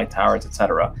 Spotlight Towers,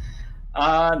 etc.?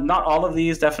 Not all of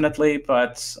these, definitely,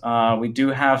 but we do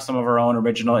have some of our own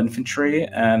original infantry,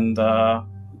 and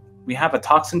we have a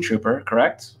Toxin Trooper,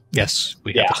 correct? Yes,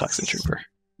 we have a Toxin Trooper.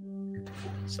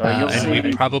 So you'll see. And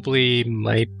we probably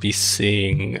might be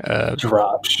seeing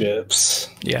dropships.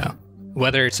 Yeah,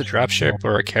 whether it's a dropship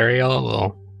or a carry-all,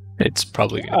 well, it's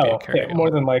probably going to be a carry-all. Yeah, more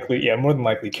than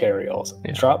likely carry-alls.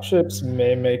 Yeah. Dropships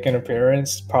may make an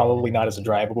appearance, probably not as a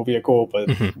drivable vehicle, but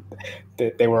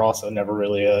they were also never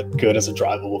really good as a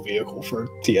drivable vehicle for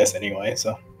TS anyway.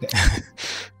 So.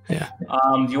 Yeah.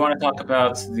 Do you want to talk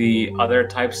about the other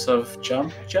types of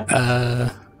jump jets?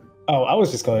 I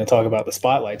was just going to talk about the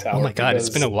Spotlight Tower. Oh my god, it's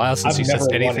been a while since you said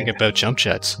anything about jump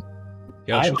jets.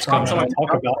 I'm trying to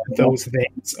talk about those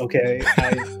things, okay?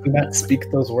 I do not speak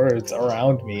those words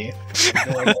around me.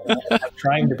 I'm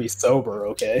trying to be sober,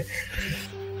 okay?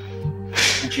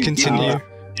 Continue.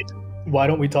 Why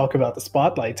don't we talk about the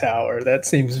Spotlight Tower? That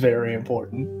seems very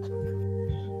important.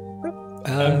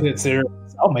 I'm dead serious.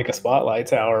 I'll make a Spotlight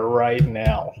Tower right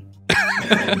now.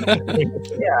 It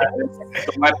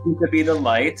might be the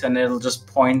light, and it'll just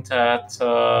point at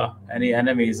any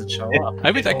enemies that show up.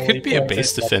 I mean, that could be a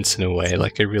base defense in a way,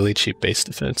 like a really cheap base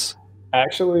defense.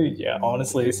 Actually, yeah,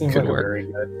 honestly, it seems like a very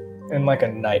good, and like a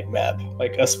night map,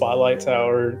 like a Spotlight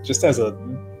Tower, just as a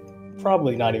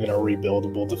probably not even a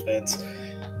rebuildable defense.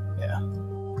 Yeah,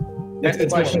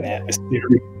 it's more of an atmosphere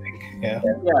thing. Yeah,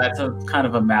 it's a kind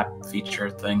of a map feature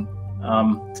thing.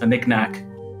 It's a knick-knack.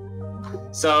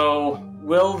 So,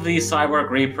 will the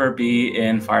Cyborg Reaper be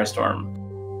in Firestorm?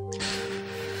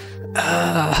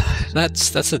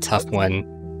 That's a tough one.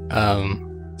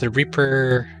 The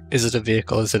Reaper, is it a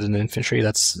vehicle? Is it an infantry?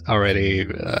 That's already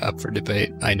up for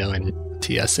debate. I know in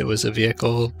TS it was a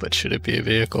vehicle, but should it be a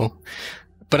vehicle?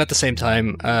 But at the same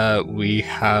time, we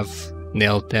have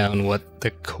nailed down what the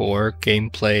core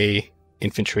gameplay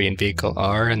infantry and vehicle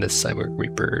are, and the Cyber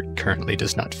Reaper currently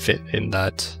does not fit in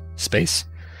that space.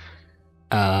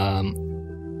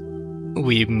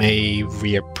 We may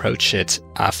reapproach it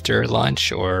after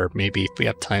launch, or maybe if we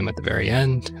have time at the very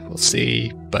end, we'll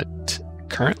see. But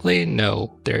currently,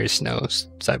 no, there is no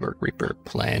Cyber Reaper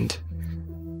planned.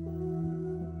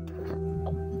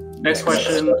 Next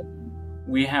question.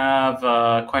 We have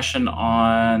a question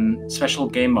on special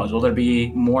game modes. Will there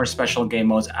be more special game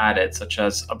modes added, such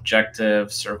as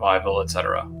objective, survival,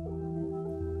 etc.?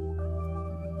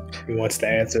 Who wants to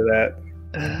answer that?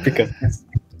 Because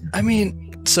I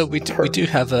mean, so we do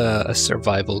have a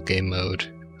survival game mode.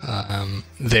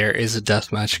 There is a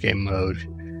deathmatch game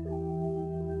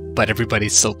mode, but everybody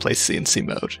still plays CNC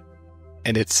mode,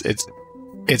 and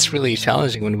it's really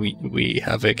challenging when we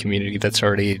have a community that's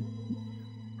already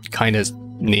kind of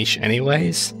niche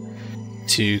anyways,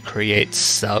 to create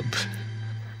sub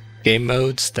game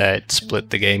modes that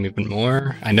split the game even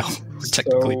more. I know we're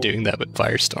technically doing that with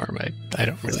Firestorm. I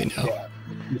don't really know. Yeah,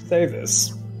 you say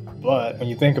this, but when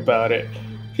you think about it,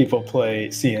 people play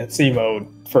CNC mode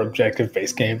for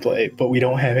objective-based gameplay, but we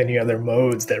don't have any other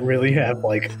modes that really have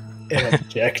like an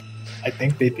objective. I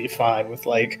think they'd be fine with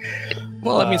like.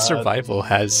 Well, I mean, survival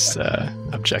has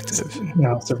objective.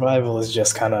 No, survival is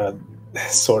just kind of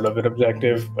sort of an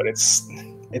objective, but it's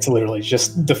literally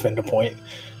just defend a point.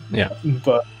 Yeah.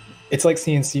 But it's like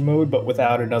CNC mode, but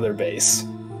without another base.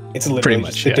 It's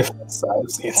literally just a different side of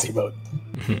CNC mode.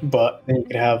 Mm-hmm. But then you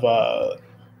could have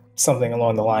something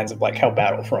along the lines of like how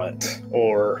Battlefront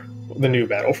or the new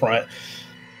Battlefront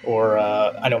or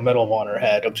I know Medal of Honor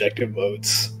had objective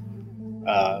modes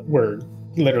where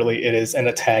literally it is an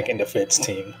attack and defense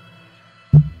team.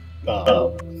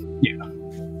 Yeah.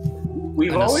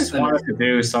 We've always wanted to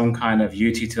do some kind of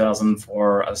UT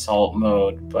 2004 assault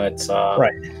mode, but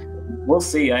right. We'll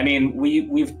see. I mean,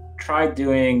 we've tried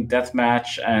doing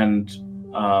deathmatch and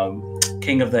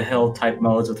King of the Hill type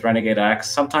modes with Renegade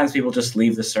X. Sometimes people just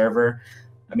leave the server.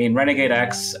 I mean, Renegade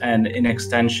X and in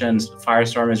extensions,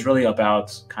 Firestorm is really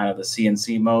about kind of the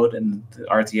CNC mode and the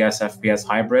RTS FPS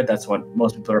hybrid. That's what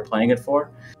most people are playing it for.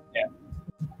 Yeah.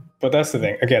 But that's the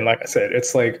thing. Again, like I said,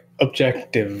 it's like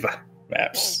objective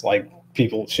maps. Like,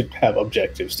 people should have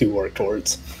objectives to work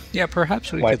towards. Yeah,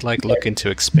 perhaps we could look into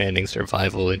expanding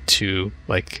survival into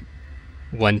like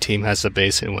one team has a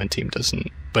base and one team doesn't,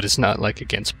 but it's not like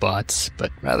against bots,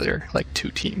 but rather like two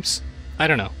teams. I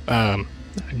don't know. I'm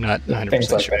not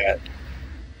 100% sure. That.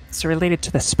 So related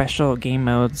to the special game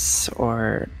modes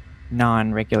or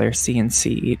non-regular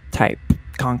CNC type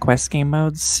conquest game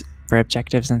modes for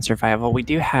objectives and survival, we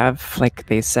do have, like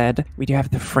they said, we do have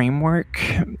the framework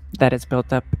that is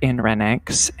built up in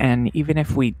RenX, and even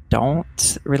if we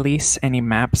don't release any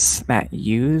maps that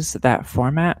use that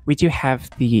format, we do have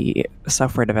the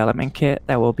software development kit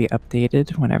that will be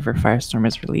updated whenever Firestorm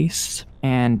is released,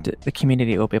 and the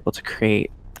community will be able to create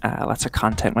lots of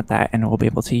content with that, and we'll be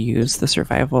able to use the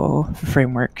survival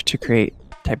framework to create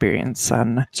Tiberium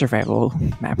Sun survival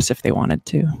maps if they wanted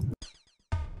to.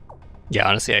 Yeah,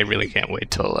 honestly, I really can't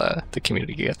wait till the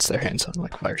community gets their hands on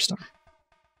like Firestorm.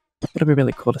 It'll be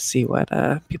really cool to see what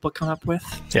people come up with,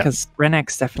 because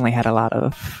RenX definitely had a lot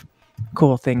of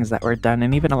cool things that were done,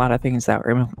 and even a lot of things that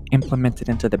were implemented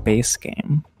into the base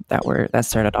game that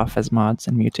started off as mods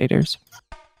and mutators.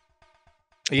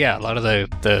 Yeah, a lot of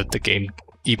the game,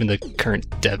 even the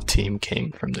current dev team,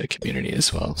 came from the community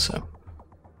as well. So,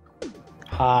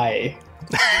 hi.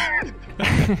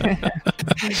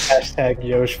 Hashtag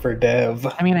Yosh for dev.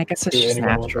 I mean, I guess it's just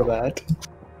natural. That.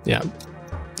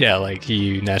 Yeah, like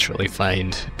you naturally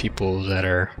find people that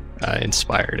are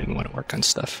inspired and want to work on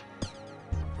stuff.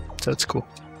 So it's cool.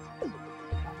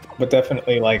 But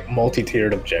definitely like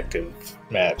multi-tiered objective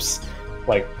maps.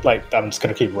 Like I'm just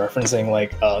gonna keep referencing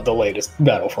like the latest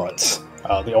Battlefronts.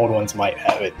 The old ones might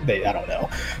have it. I don't know.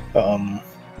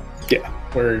 Yeah,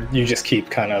 where you just keep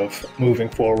kind of moving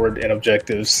forward in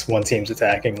objectives. One team's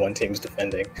attacking, one team's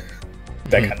defending.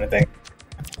 That kind of thing.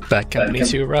 Bad Company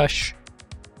 2 Rush.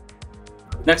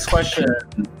 Next question.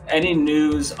 Any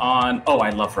news on... Oh,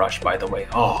 I love Rush, by the way.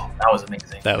 Oh, that was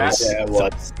amazing. That was... Yeah, it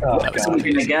was. So we're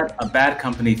going to get a Bad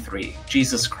Company 3.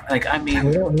 Jesus Christ. Like, I mean...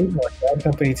 We don't need one. Bad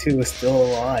Company 2 is still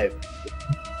alive.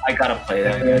 I got to play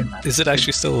that again. Is it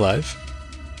actually still alive?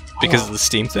 Because of the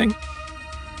Steam thing?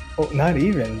 Oh, not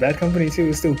even. Bad Company 2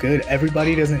 is still good.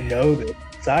 Everybody doesn't know that.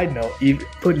 Side note, even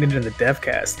putting it in the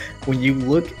devcast, when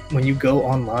you go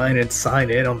online and sign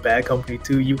in on Bad Company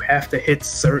 2, you have to hit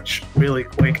search really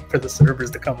quick for the servers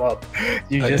to come up.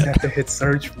 You just have to hit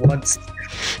search once.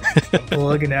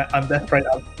 That's right.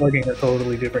 I'm plugging a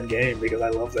totally different game because I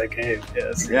love that game.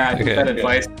 Yes. Yeah, I think Okay. that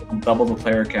advice double the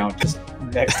player count. Just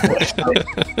Next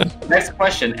question. next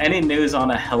question. Any news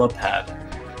on a helipad?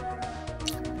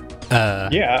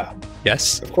 Yeah,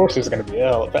 Yes. of course there's going to be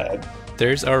a helipad.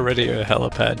 There's already a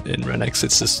helipad in Renex.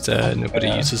 It's just nobody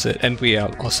Yeah. uses it, and we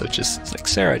also just like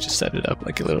Sarah just set it up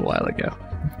like a little while ago.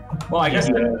 Well, I guess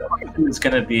the question is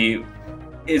going to be: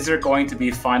 is there going to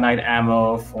be finite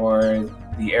ammo for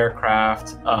the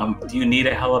aircraft? Do you need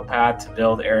a helipad to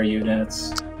build air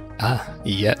units?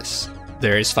 Yes.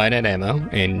 There is finite ammo,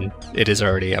 and it is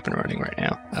already up and running right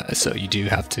now. So you do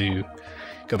have to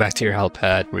go back to your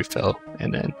helipad, refill,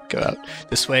 and then go out.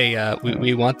 This way,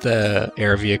 we want the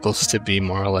air vehicles to be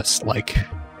more or less like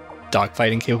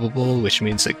dogfighting capable, which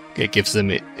means it gives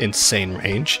them insane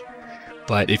range.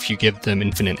 But if you give them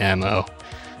infinite ammo,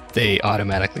 they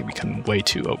automatically become way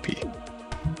too OP.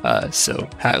 So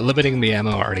limiting the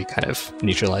ammo already kind of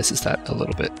neutralizes that a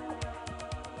little bit.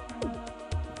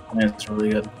 That's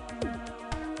really good.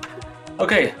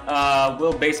 Okay,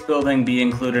 will base building be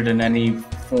included in any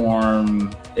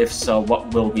form? If so,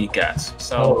 what will we get?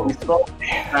 So we spoke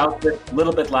about it a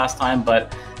little bit last time,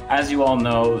 but as you all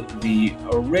know, the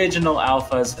original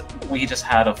alphas, we just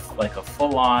had a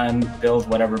full-on build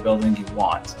whatever building you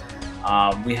want.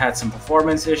 We had some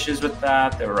performance issues with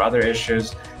that. There were other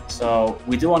issues. So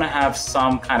we do want to have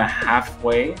some kind of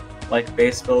halfway like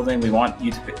base building. We want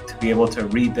you to be able to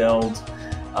rebuild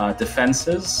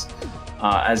defenses,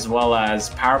 as well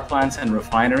as power plants and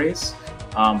refineries.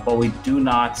 But we do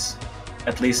not,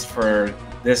 at least for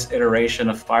this iteration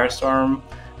of Firestorm,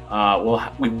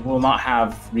 we will not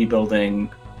have rebuilding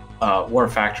war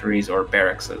factories or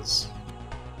barrackses.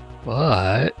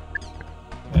 What?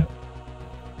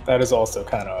 That is also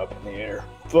kind of up in the air.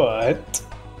 But,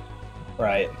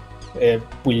 right,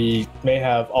 we may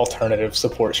have alternative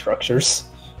support structures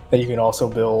that you can also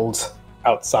build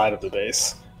outside of the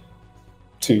base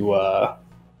to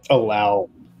allow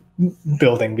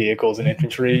building vehicles and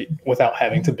infantry without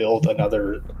having to build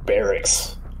another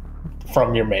barracks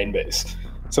from your main base.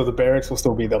 So the barracks will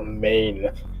still be the main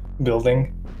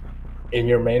building in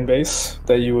your main base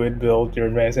that you would build your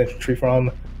advanced infantry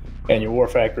from, and your war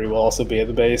factory will also be at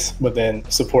the base, but then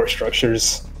support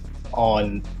structures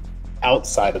on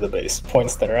outside of the base,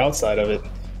 points that are outside of it,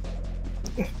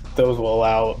 those will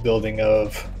allow building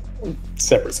of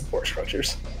separate support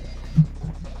structures.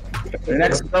 The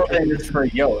next building is for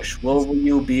Yosh. Will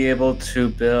you be able to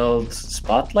build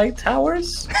spotlight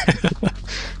towers?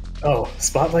 Oh,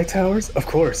 spotlight towers? Of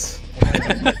course.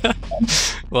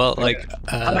 Well, like,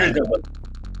 100 of them.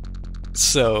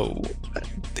 so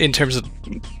in terms of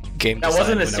game That design,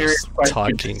 wasn't a when I serious was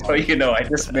question. talking. So you know, I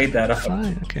just made that up.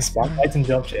 Fine, okay. Spotlights and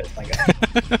jump jets, my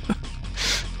god.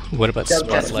 What about Jump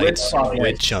jets, spotlights with spotlights.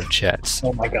 with jump jets?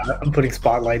 Oh my god, I'm putting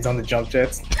spotlights on the jump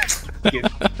jets.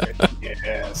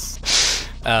 Yes.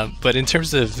 But in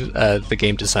terms of the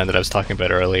game design that I was talking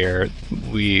about earlier,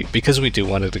 because we do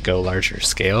want it to go larger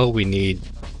scale, we need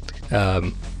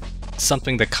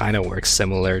something that kind of works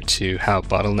similar to how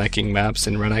bottlenecking maps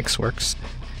in Renex works,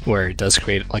 where it does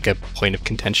create like a point of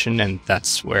contention, and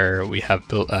that's where we have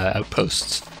built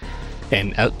outposts.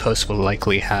 And outposts will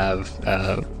likely have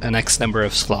an X number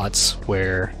of slots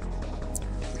where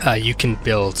you can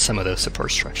build some of those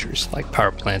support structures, like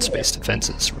power plants, base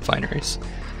defenses, refineries.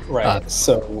 Right.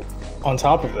 So, on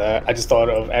top of that, I just thought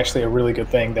of actually a really good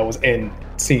thing that was in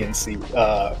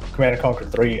CNC, Command & Conquer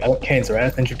 3. I think Kane's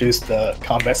Wrath introduced the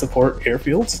combat support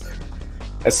airfields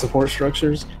as support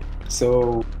structures.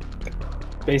 So,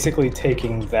 basically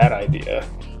taking that idea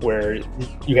where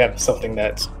you have something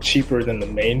that's cheaper than the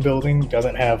main building,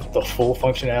 doesn't have the full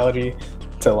functionality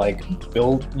to like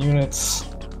build units,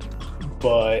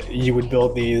 but you would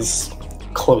build these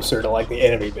closer to like the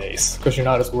enemy base because you're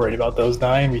not as worried about those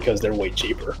dying because they're way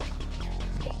cheaper.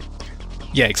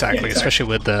 Yeah, exactly. Especially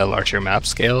with the larger map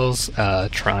scales,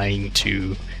 trying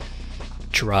to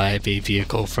drive a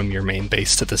vehicle from your main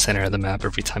base to the center of the map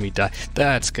every time you die,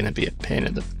 that's going to be a pain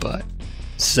in the butt.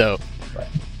 So,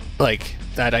 like,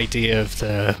 that idea of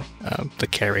the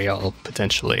carry-all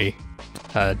potentially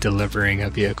delivering a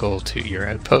vehicle to your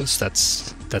outpost,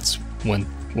 that's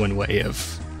one way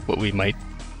of what we might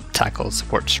tackle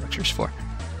support structures for.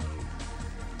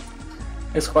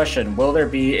 Next question: will there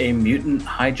be a mutant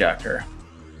hijacker?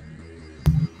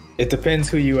 It depends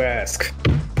who you ask.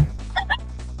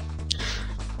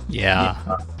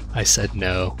 Yeah, I said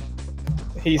no.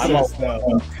 He says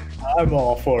no. I'm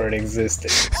all for it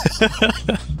existing.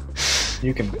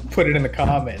 You can put it in the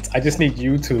comments. I just need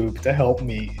YouTube to help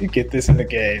me get this in the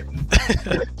game.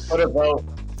 What about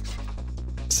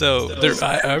So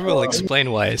I will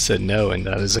explain why I said no, and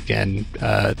that is again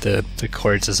the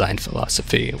core design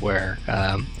philosophy, where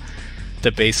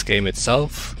the base game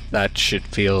itself, that should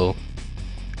feel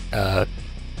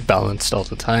balanced all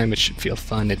the time. It should feel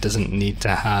fun. It doesn't need to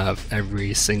have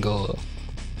every single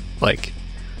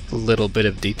little bit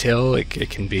of detail. It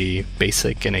can be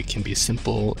basic, and it can be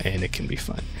simple, and it can be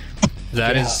fun.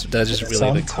 That is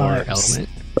really the core element.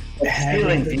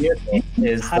 Stealing vehicles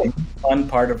is the fun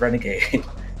part of Renegade.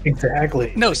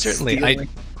 Exactly. No, certainly. Stealing.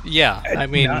 I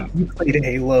mean, You played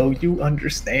Halo, you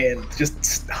understand.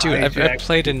 Just dude, I've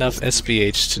played enough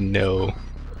SBH to know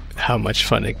how much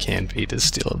fun it can be to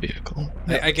steal a vehicle.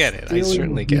 I get it. I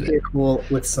certainly get it. Vehicle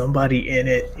with somebody in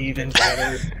it, even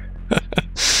better.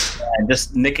 And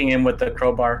just nicking him with the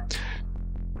crowbar.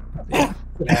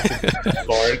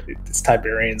 It's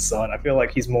Tiberium's son. I feel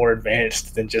like he's more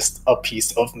advanced than just a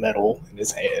piece of metal in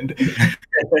his hand.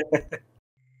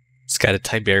 It's got a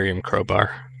Tiberium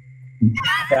crowbar.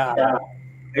 Yeah,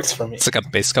 it's for me. It's like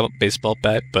a baseball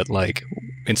bat, but like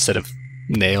instead of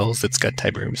nails, it's got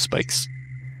Tiberium spikes.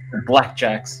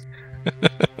 Blackjacks.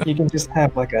 You can just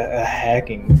have like a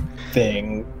hacking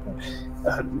thing.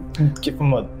 Give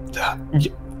him a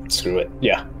screw it.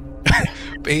 Yeah.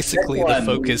 Basically, the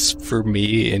focus for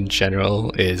me in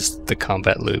general is the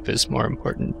combat loop is more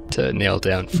important to nail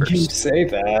down first. You say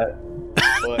that,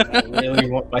 but I really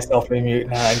want myself a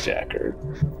mutant hijacker.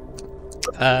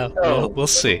 We'll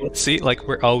see. See, like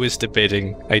we're always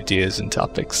debating ideas and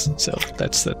topics, so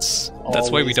that's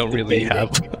why we don't really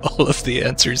have all of the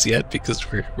answers yet, because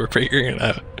we're figuring it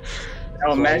out.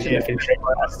 Now imagine if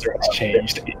Monster has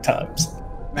changed 8 times.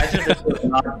 Imagine if this was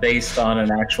not based on an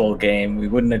actual game. We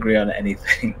wouldn't agree on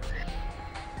anything.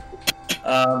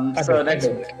 So next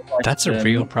question. That's a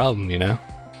real problem, you know?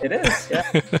 It is,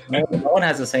 yeah. No one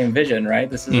has the same vision, right?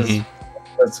 This is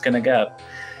what it's going to get.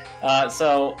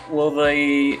 So will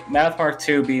the Mammoth Mark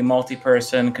II be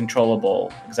multi-person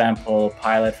controllable? Example,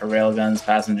 pilot for railguns,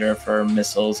 passenger for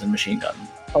missiles and machine gun.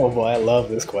 Oh boy, I love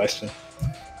this question.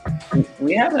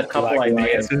 We have a couple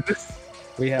ideas.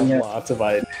 We have lots of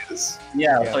ideas.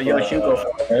 Yeah, so Yoshi, go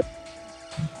for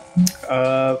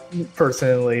it.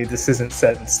 Personally, this isn't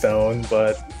set in stone,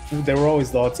 but there were always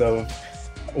thoughts of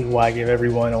why give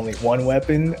everyone only one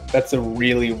weapon? That's a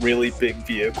really, really big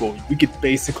vehicle. We could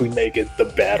basically make it the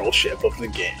battleship of the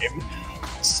game.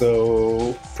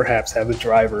 So perhaps have the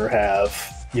driver have,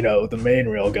 the main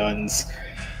railguns,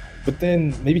 but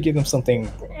then maybe give them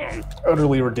something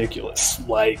utterly ridiculous,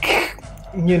 like,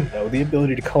 the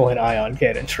ability to call in ion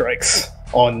cannon strikes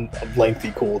on a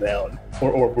lengthy cooldown or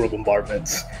orbital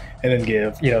bombardments, and then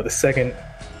give,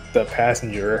 the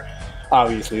passenger,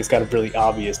 obviously it's got a really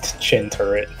obvious chin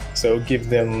turret, so give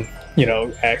them,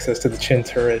 access to the chin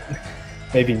turret,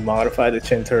 maybe modify the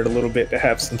chin turret a little bit to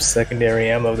have some secondary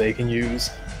ammo they can use,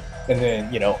 and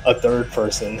then, a third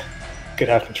person could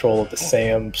have control of the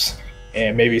SAMs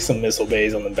and maybe some missile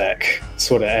bays on the back,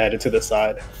 sort of added to the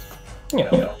side.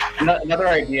 Another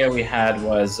idea we had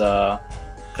was,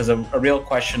 because a real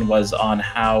question was on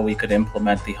how we could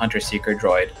implement the Hunter-Seeker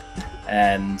droid,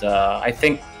 and I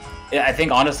think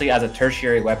honestly, as a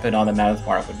tertiary weapon on the Mammoth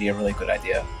Mark would be a really good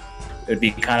idea. It would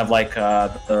be kind of like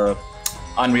the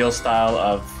Unreal style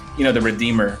of, the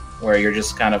Redeemer, where you're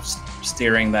just kind of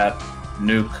steering that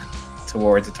nuke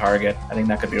towards a target. I think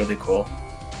that could be really cool.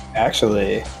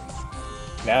 Actually,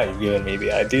 now you've given me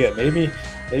the idea. Maybe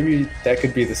that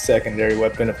could be the secondary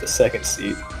weapon of the second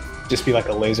seat. Just be like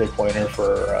a laser pointer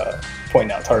for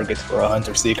pointing out targets for a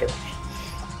Hunter-Seeker.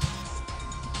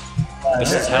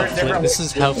 This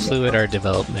is how fluid our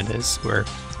development is. We're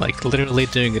like literally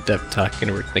doing a dev talk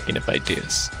and we're thinking of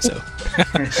ideas. So,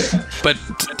 but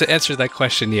to answer that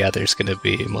question, yeah, there's going to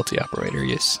be multi-operator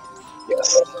use.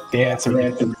 Yes, the answer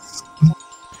is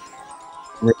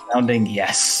resounding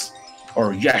yes,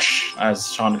 or yes,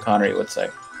 as Sean Connery would say.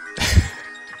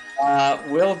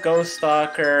 Will Ghost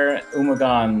Stalker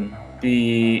Umagan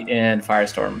be in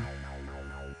Firestorm?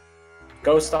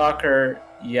 Ghost Stalker,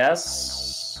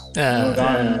 yes.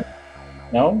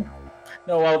 No.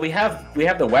 Well, we have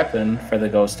the weapon for the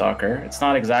Ghost Stalker. It's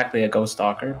not exactly a Ghost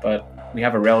Stalker, but we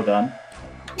have a railgun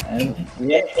and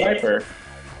we have a sniper.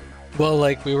 Well,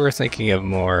 like we were thinking of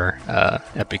more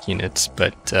epic units,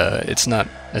 but it's not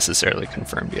necessarily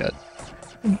confirmed yet.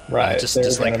 Right.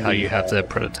 Just like how you have the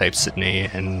prototype Sydney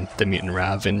and the Mutant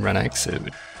Rav in Renex.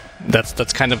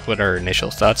 That's kind of what our initial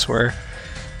thoughts were.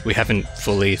 We haven't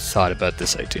fully thought about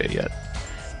this idea yet.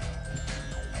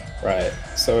 Right.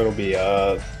 So it'll be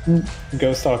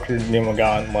Ghost Stalker,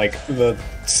 Numagon, like the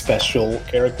special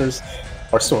characters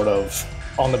are sort of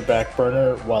on the back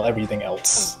burner while everything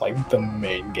else, like the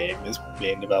main game, is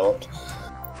being developed.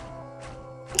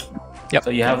 Yep. So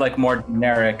you have like more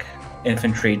generic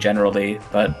infantry generally,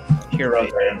 but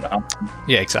heroes are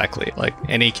Yeah, exactly. Like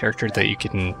any character that you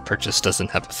can purchase doesn't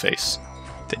have a face.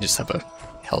 They just have a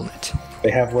helmet.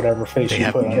 They have whatever face They you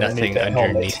have put nothing underneath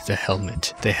underneath the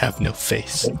helmet. They have no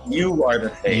face. You are the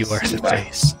face. You are the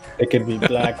face. It could be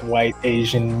black, white,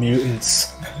 Asian,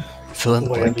 mutants, Fill in the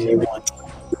whatever blank. you want.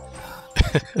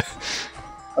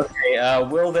 Okay,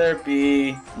 will there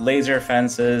be laser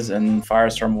fences and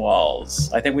firestorm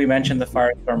walls? I think we mentioned the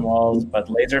firestorm walls, but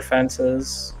laser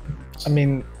fences? I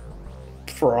mean,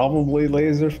 probably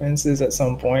laser fences at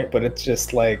some point, but it's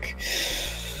just like...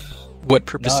 What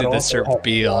purpose Not do this also serve have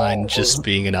beyond walls. just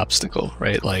being an obstacle,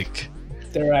 right? Like,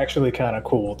 They're actually kind of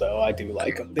cool, though. I do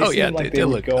like them. They Oh, seem yeah, like they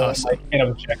would look go awesome. on like an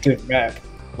objective map.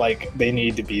 Like they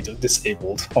need to be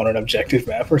disabled on an objective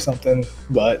map or something.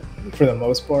 But for the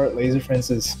most part, laser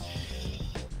fences.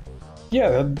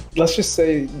 Yeah, let's just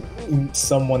say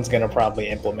someone's gonna probably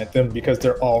implement them because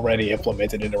they're already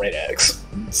implemented in Arena X.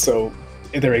 So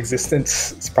their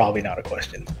existence is probably not a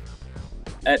question.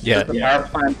 Yeah, Does the power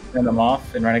plant turn them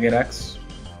off in Renegade X?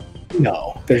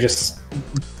 No, they're just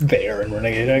there in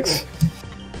Renegade X.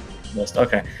 Just,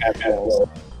 okay.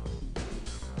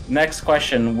 Next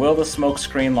question. Will the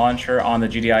smokescreen launcher on the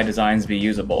GDI designs be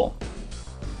usable?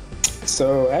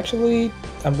 So actually,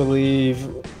 I believe,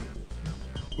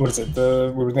 what is it?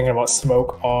 We were thinking about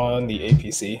smoke on the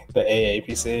APC, the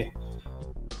AAPC.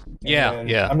 yeah, And,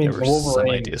 yeah. I mean, there the were some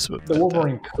Wolverine, ideas about the that.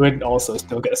 Wolverine could also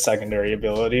still get a secondary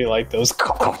ability, like those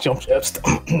jump jets.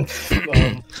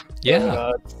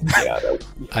 Yeah, yeah.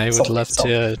 I would something- love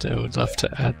to. I would love to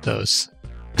add those.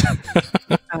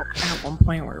 At one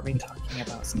point, were we talking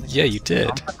about something? Yeah, like you did.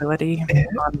 ability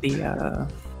on the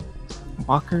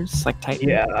walkers, like Titan.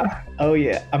 Yeah. Oh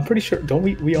yeah. I'm pretty sure. Don't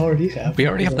we? We already have. We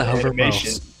already have the hover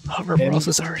animation. balls. Hover balls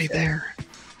is already there.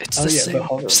 It's Oh, the yeah, the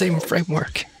hover same balls.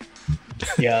 framework.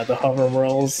 Yeah, the hover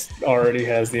Merles already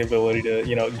has the ability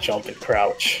to, jump and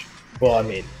crouch. Well, I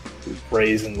mean,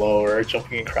 raise and lower.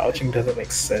 Jumping and crouching doesn't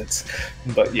make sense,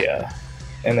 but yeah.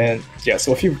 And then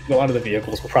so a lot of the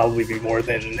vehicles will probably be more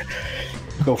than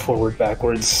go forward,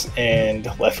 backwards, and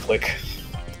left click.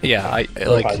 Yeah, I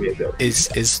It'll like. probably be a bit-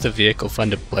 Is the vehicle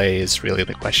fun to play? Is really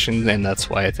the question, and that's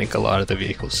why I think a lot of the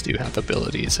vehicles do have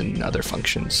abilities and other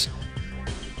functions.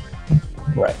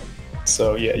 Right.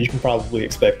 So yeah, you can probably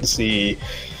expect to see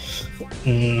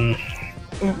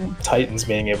Titans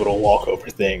being able to walk over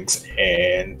things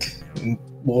and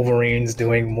Wolverines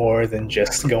doing more than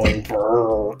just going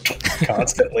brrr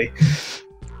constantly.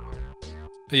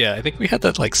 Yeah, I think we had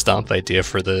that like stomp idea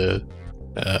for the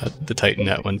Titan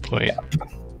at one point.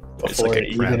 It's Before like a it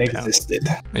even ground pound. existed.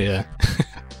 Yeah.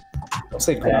 Don't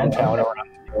say ground pound around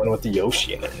anyone with the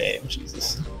Yoshi in their name,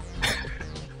 Jesus.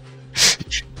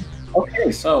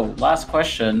 Okay, so last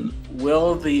question.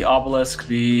 Will the obelisk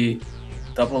be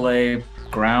AA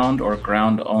ground or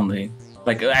ground only?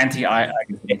 Like anti-air.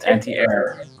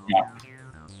 Yeah.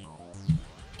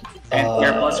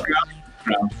 Anti-air plus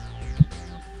ground?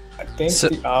 I think So-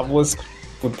 the obelisk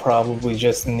would probably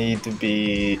just need to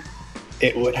be.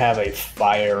 It would have a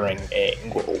firing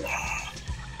angle.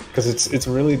 Because it's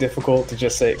really difficult to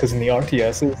just say, because in the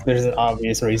RTSs, there's an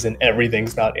obvious reason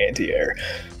everything's not anti-air.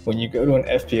 When you go to an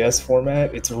FPS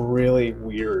format, it's really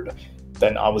weird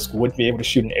that an obelisk would be able to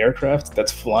shoot an aircraft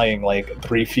that's flying like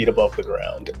 3 feet above the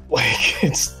ground. Like,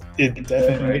 it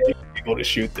definitely is able to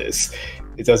shoot this.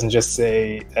 It doesn't just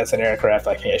say, that's an aircraft,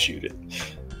 I can't shoot it.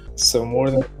 So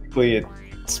more than likely,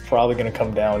 it's probably going to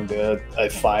come down to a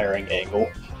firing angle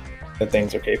that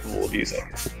things are capable of using.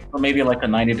 Or maybe like a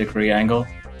 90-degree angle?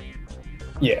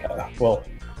 Yeah, well,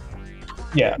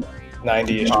 yeah,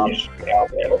 90-ish.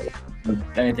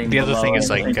 Anything The other below thing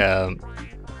is anything? like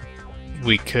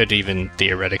we could even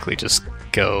theoretically just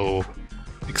go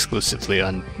exclusively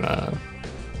on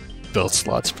build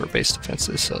slots for base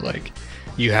defenses. So like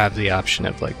you have the option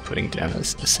of like putting down a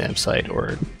SAM site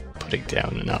or putting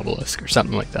down an obelisk or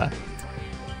something like that.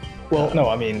 Well, no,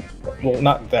 I mean, well,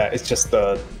 not that. It's just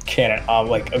the cannon.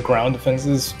 Like, ground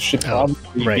defenses should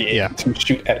probably right, be able yeah. to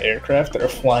shoot at aircraft that are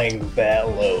flying that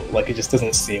low. Like, it just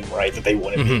doesn't seem right that they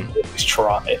wouldn't Mhm. be at least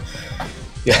try.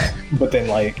 Yeah, but then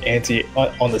like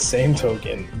on the same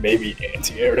token, maybe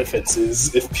anti-air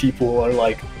defenses. If people are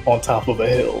like on top of a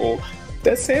hill,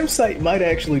 that SAM site might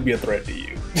actually be a threat to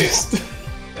you. Just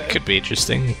Could be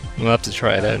interesting. We'll have to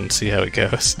try it out and see how it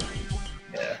goes.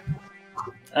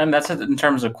 And that's it in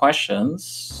terms of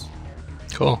questions.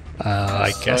 Cool.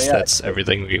 I So, guess yeah. that's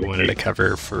everything we wanted to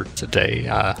cover for today.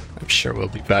 I'm sure we'll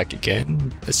be back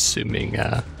again, assuming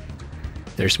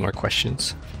there's more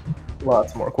questions.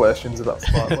 lots more questions about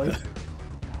Spotlight.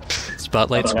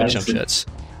 Spotlights or jump jets?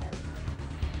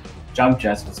 jump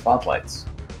jets with spotlights.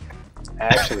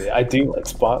 Actually, I do like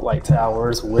spotlight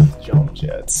towers with jump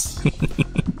jets.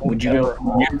 Would you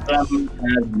use them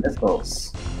as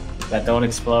missiles that don't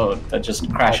explode, that just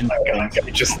crash into things?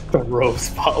 I just throw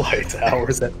spotlight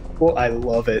towers at people. I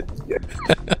love it.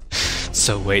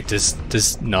 So wait,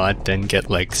 does Nod then get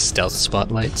like stealth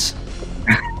spotlights?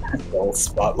 Stealth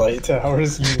spotlight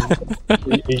towers.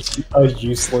 A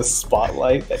useless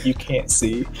spotlight that you can't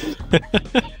see.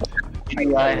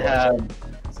 I have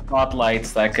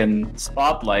spotlights that can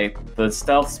spotlight the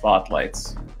stealth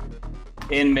spotlights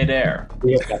in midair.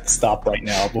 We have to stop right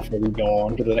now before we go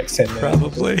on to the next 10 minutes.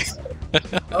 Probably.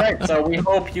 All right, so we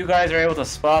hope you guys are able to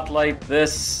spotlight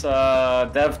this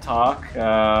dev talk.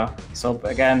 So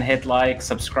again, hit like,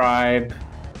 subscribe,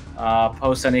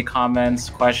 post any comments,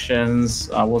 questions.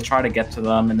 We'll try to get to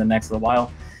them in the next little while.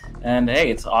 And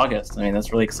hey, it's August. I mean,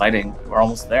 that's really exciting. We're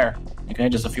almost there. Okay,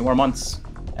 just a few more months.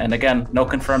 And again, no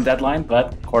confirmed deadline,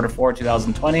 but Q4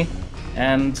 2020.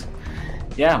 And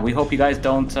yeah, we hope you guys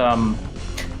don't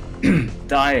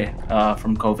die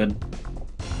from COVID.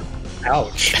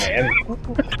 Ouch, man.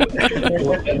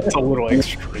 It's a little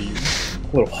extreme.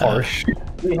 A little harsh.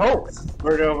 We hope.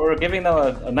 We're giving them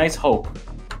a nice hope.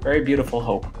 Very beautiful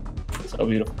hope. So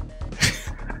beautiful.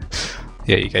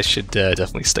 Yeah, you guys should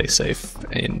definitely stay safe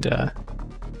and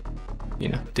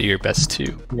do your best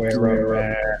to Wear a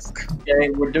mask. Okay,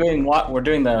 we're doing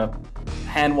the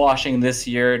hand washing this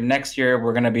year. Next year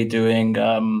we're gonna be doing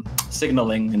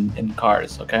signaling in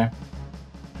cars. Okay.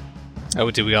 Oh,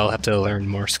 do we all have to learn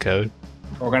Morse code?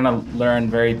 We're gonna learn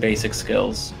very basic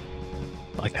skills.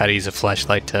 Like how to use a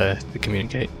flashlight to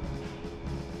communicate?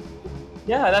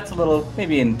 Yeah, that's a little,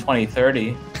 maybe in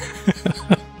 2030.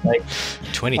 Like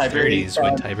 2030 is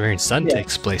when Tiberium Sun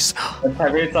takes place. When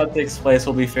Tiberium Sun takes place,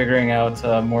 we'll be figuring out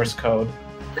Morse code.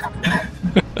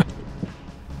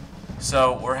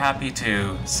 So we're happy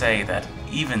to say that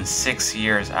even 6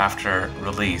 years after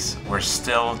release, we're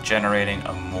still generating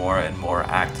a more and more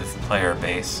active player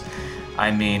base.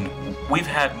 I mean, we've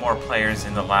had more players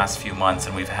in the last few months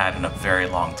than we've had in a very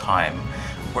long time.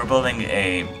 We're building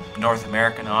a North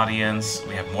American audience.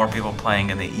 We have more people playing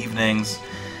in the evenings.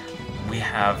 We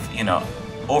have,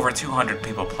 over 200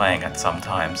 people playing at some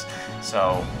times.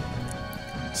 So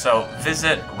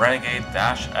visit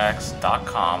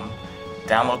renegade-x.com,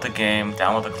 download the game,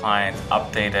 download the client,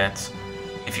 update it.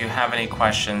 If you have any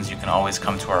questions, you can always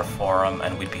come to our forum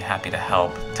and we'd be happy to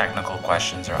help, technical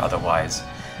questions or otherwise,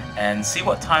 and see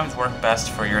what times work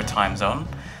best for your time zone.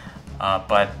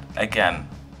 But again,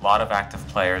 a lot of active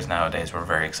players nowadays. We're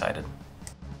very excited.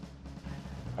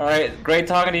 All right, great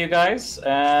talking to you guys,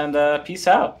 and peace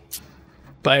out.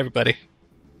 Bye, everybody.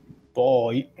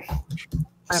 Bye.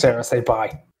 Sarah, say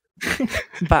bye.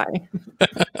 Bye.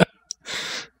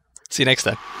 See you next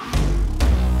time.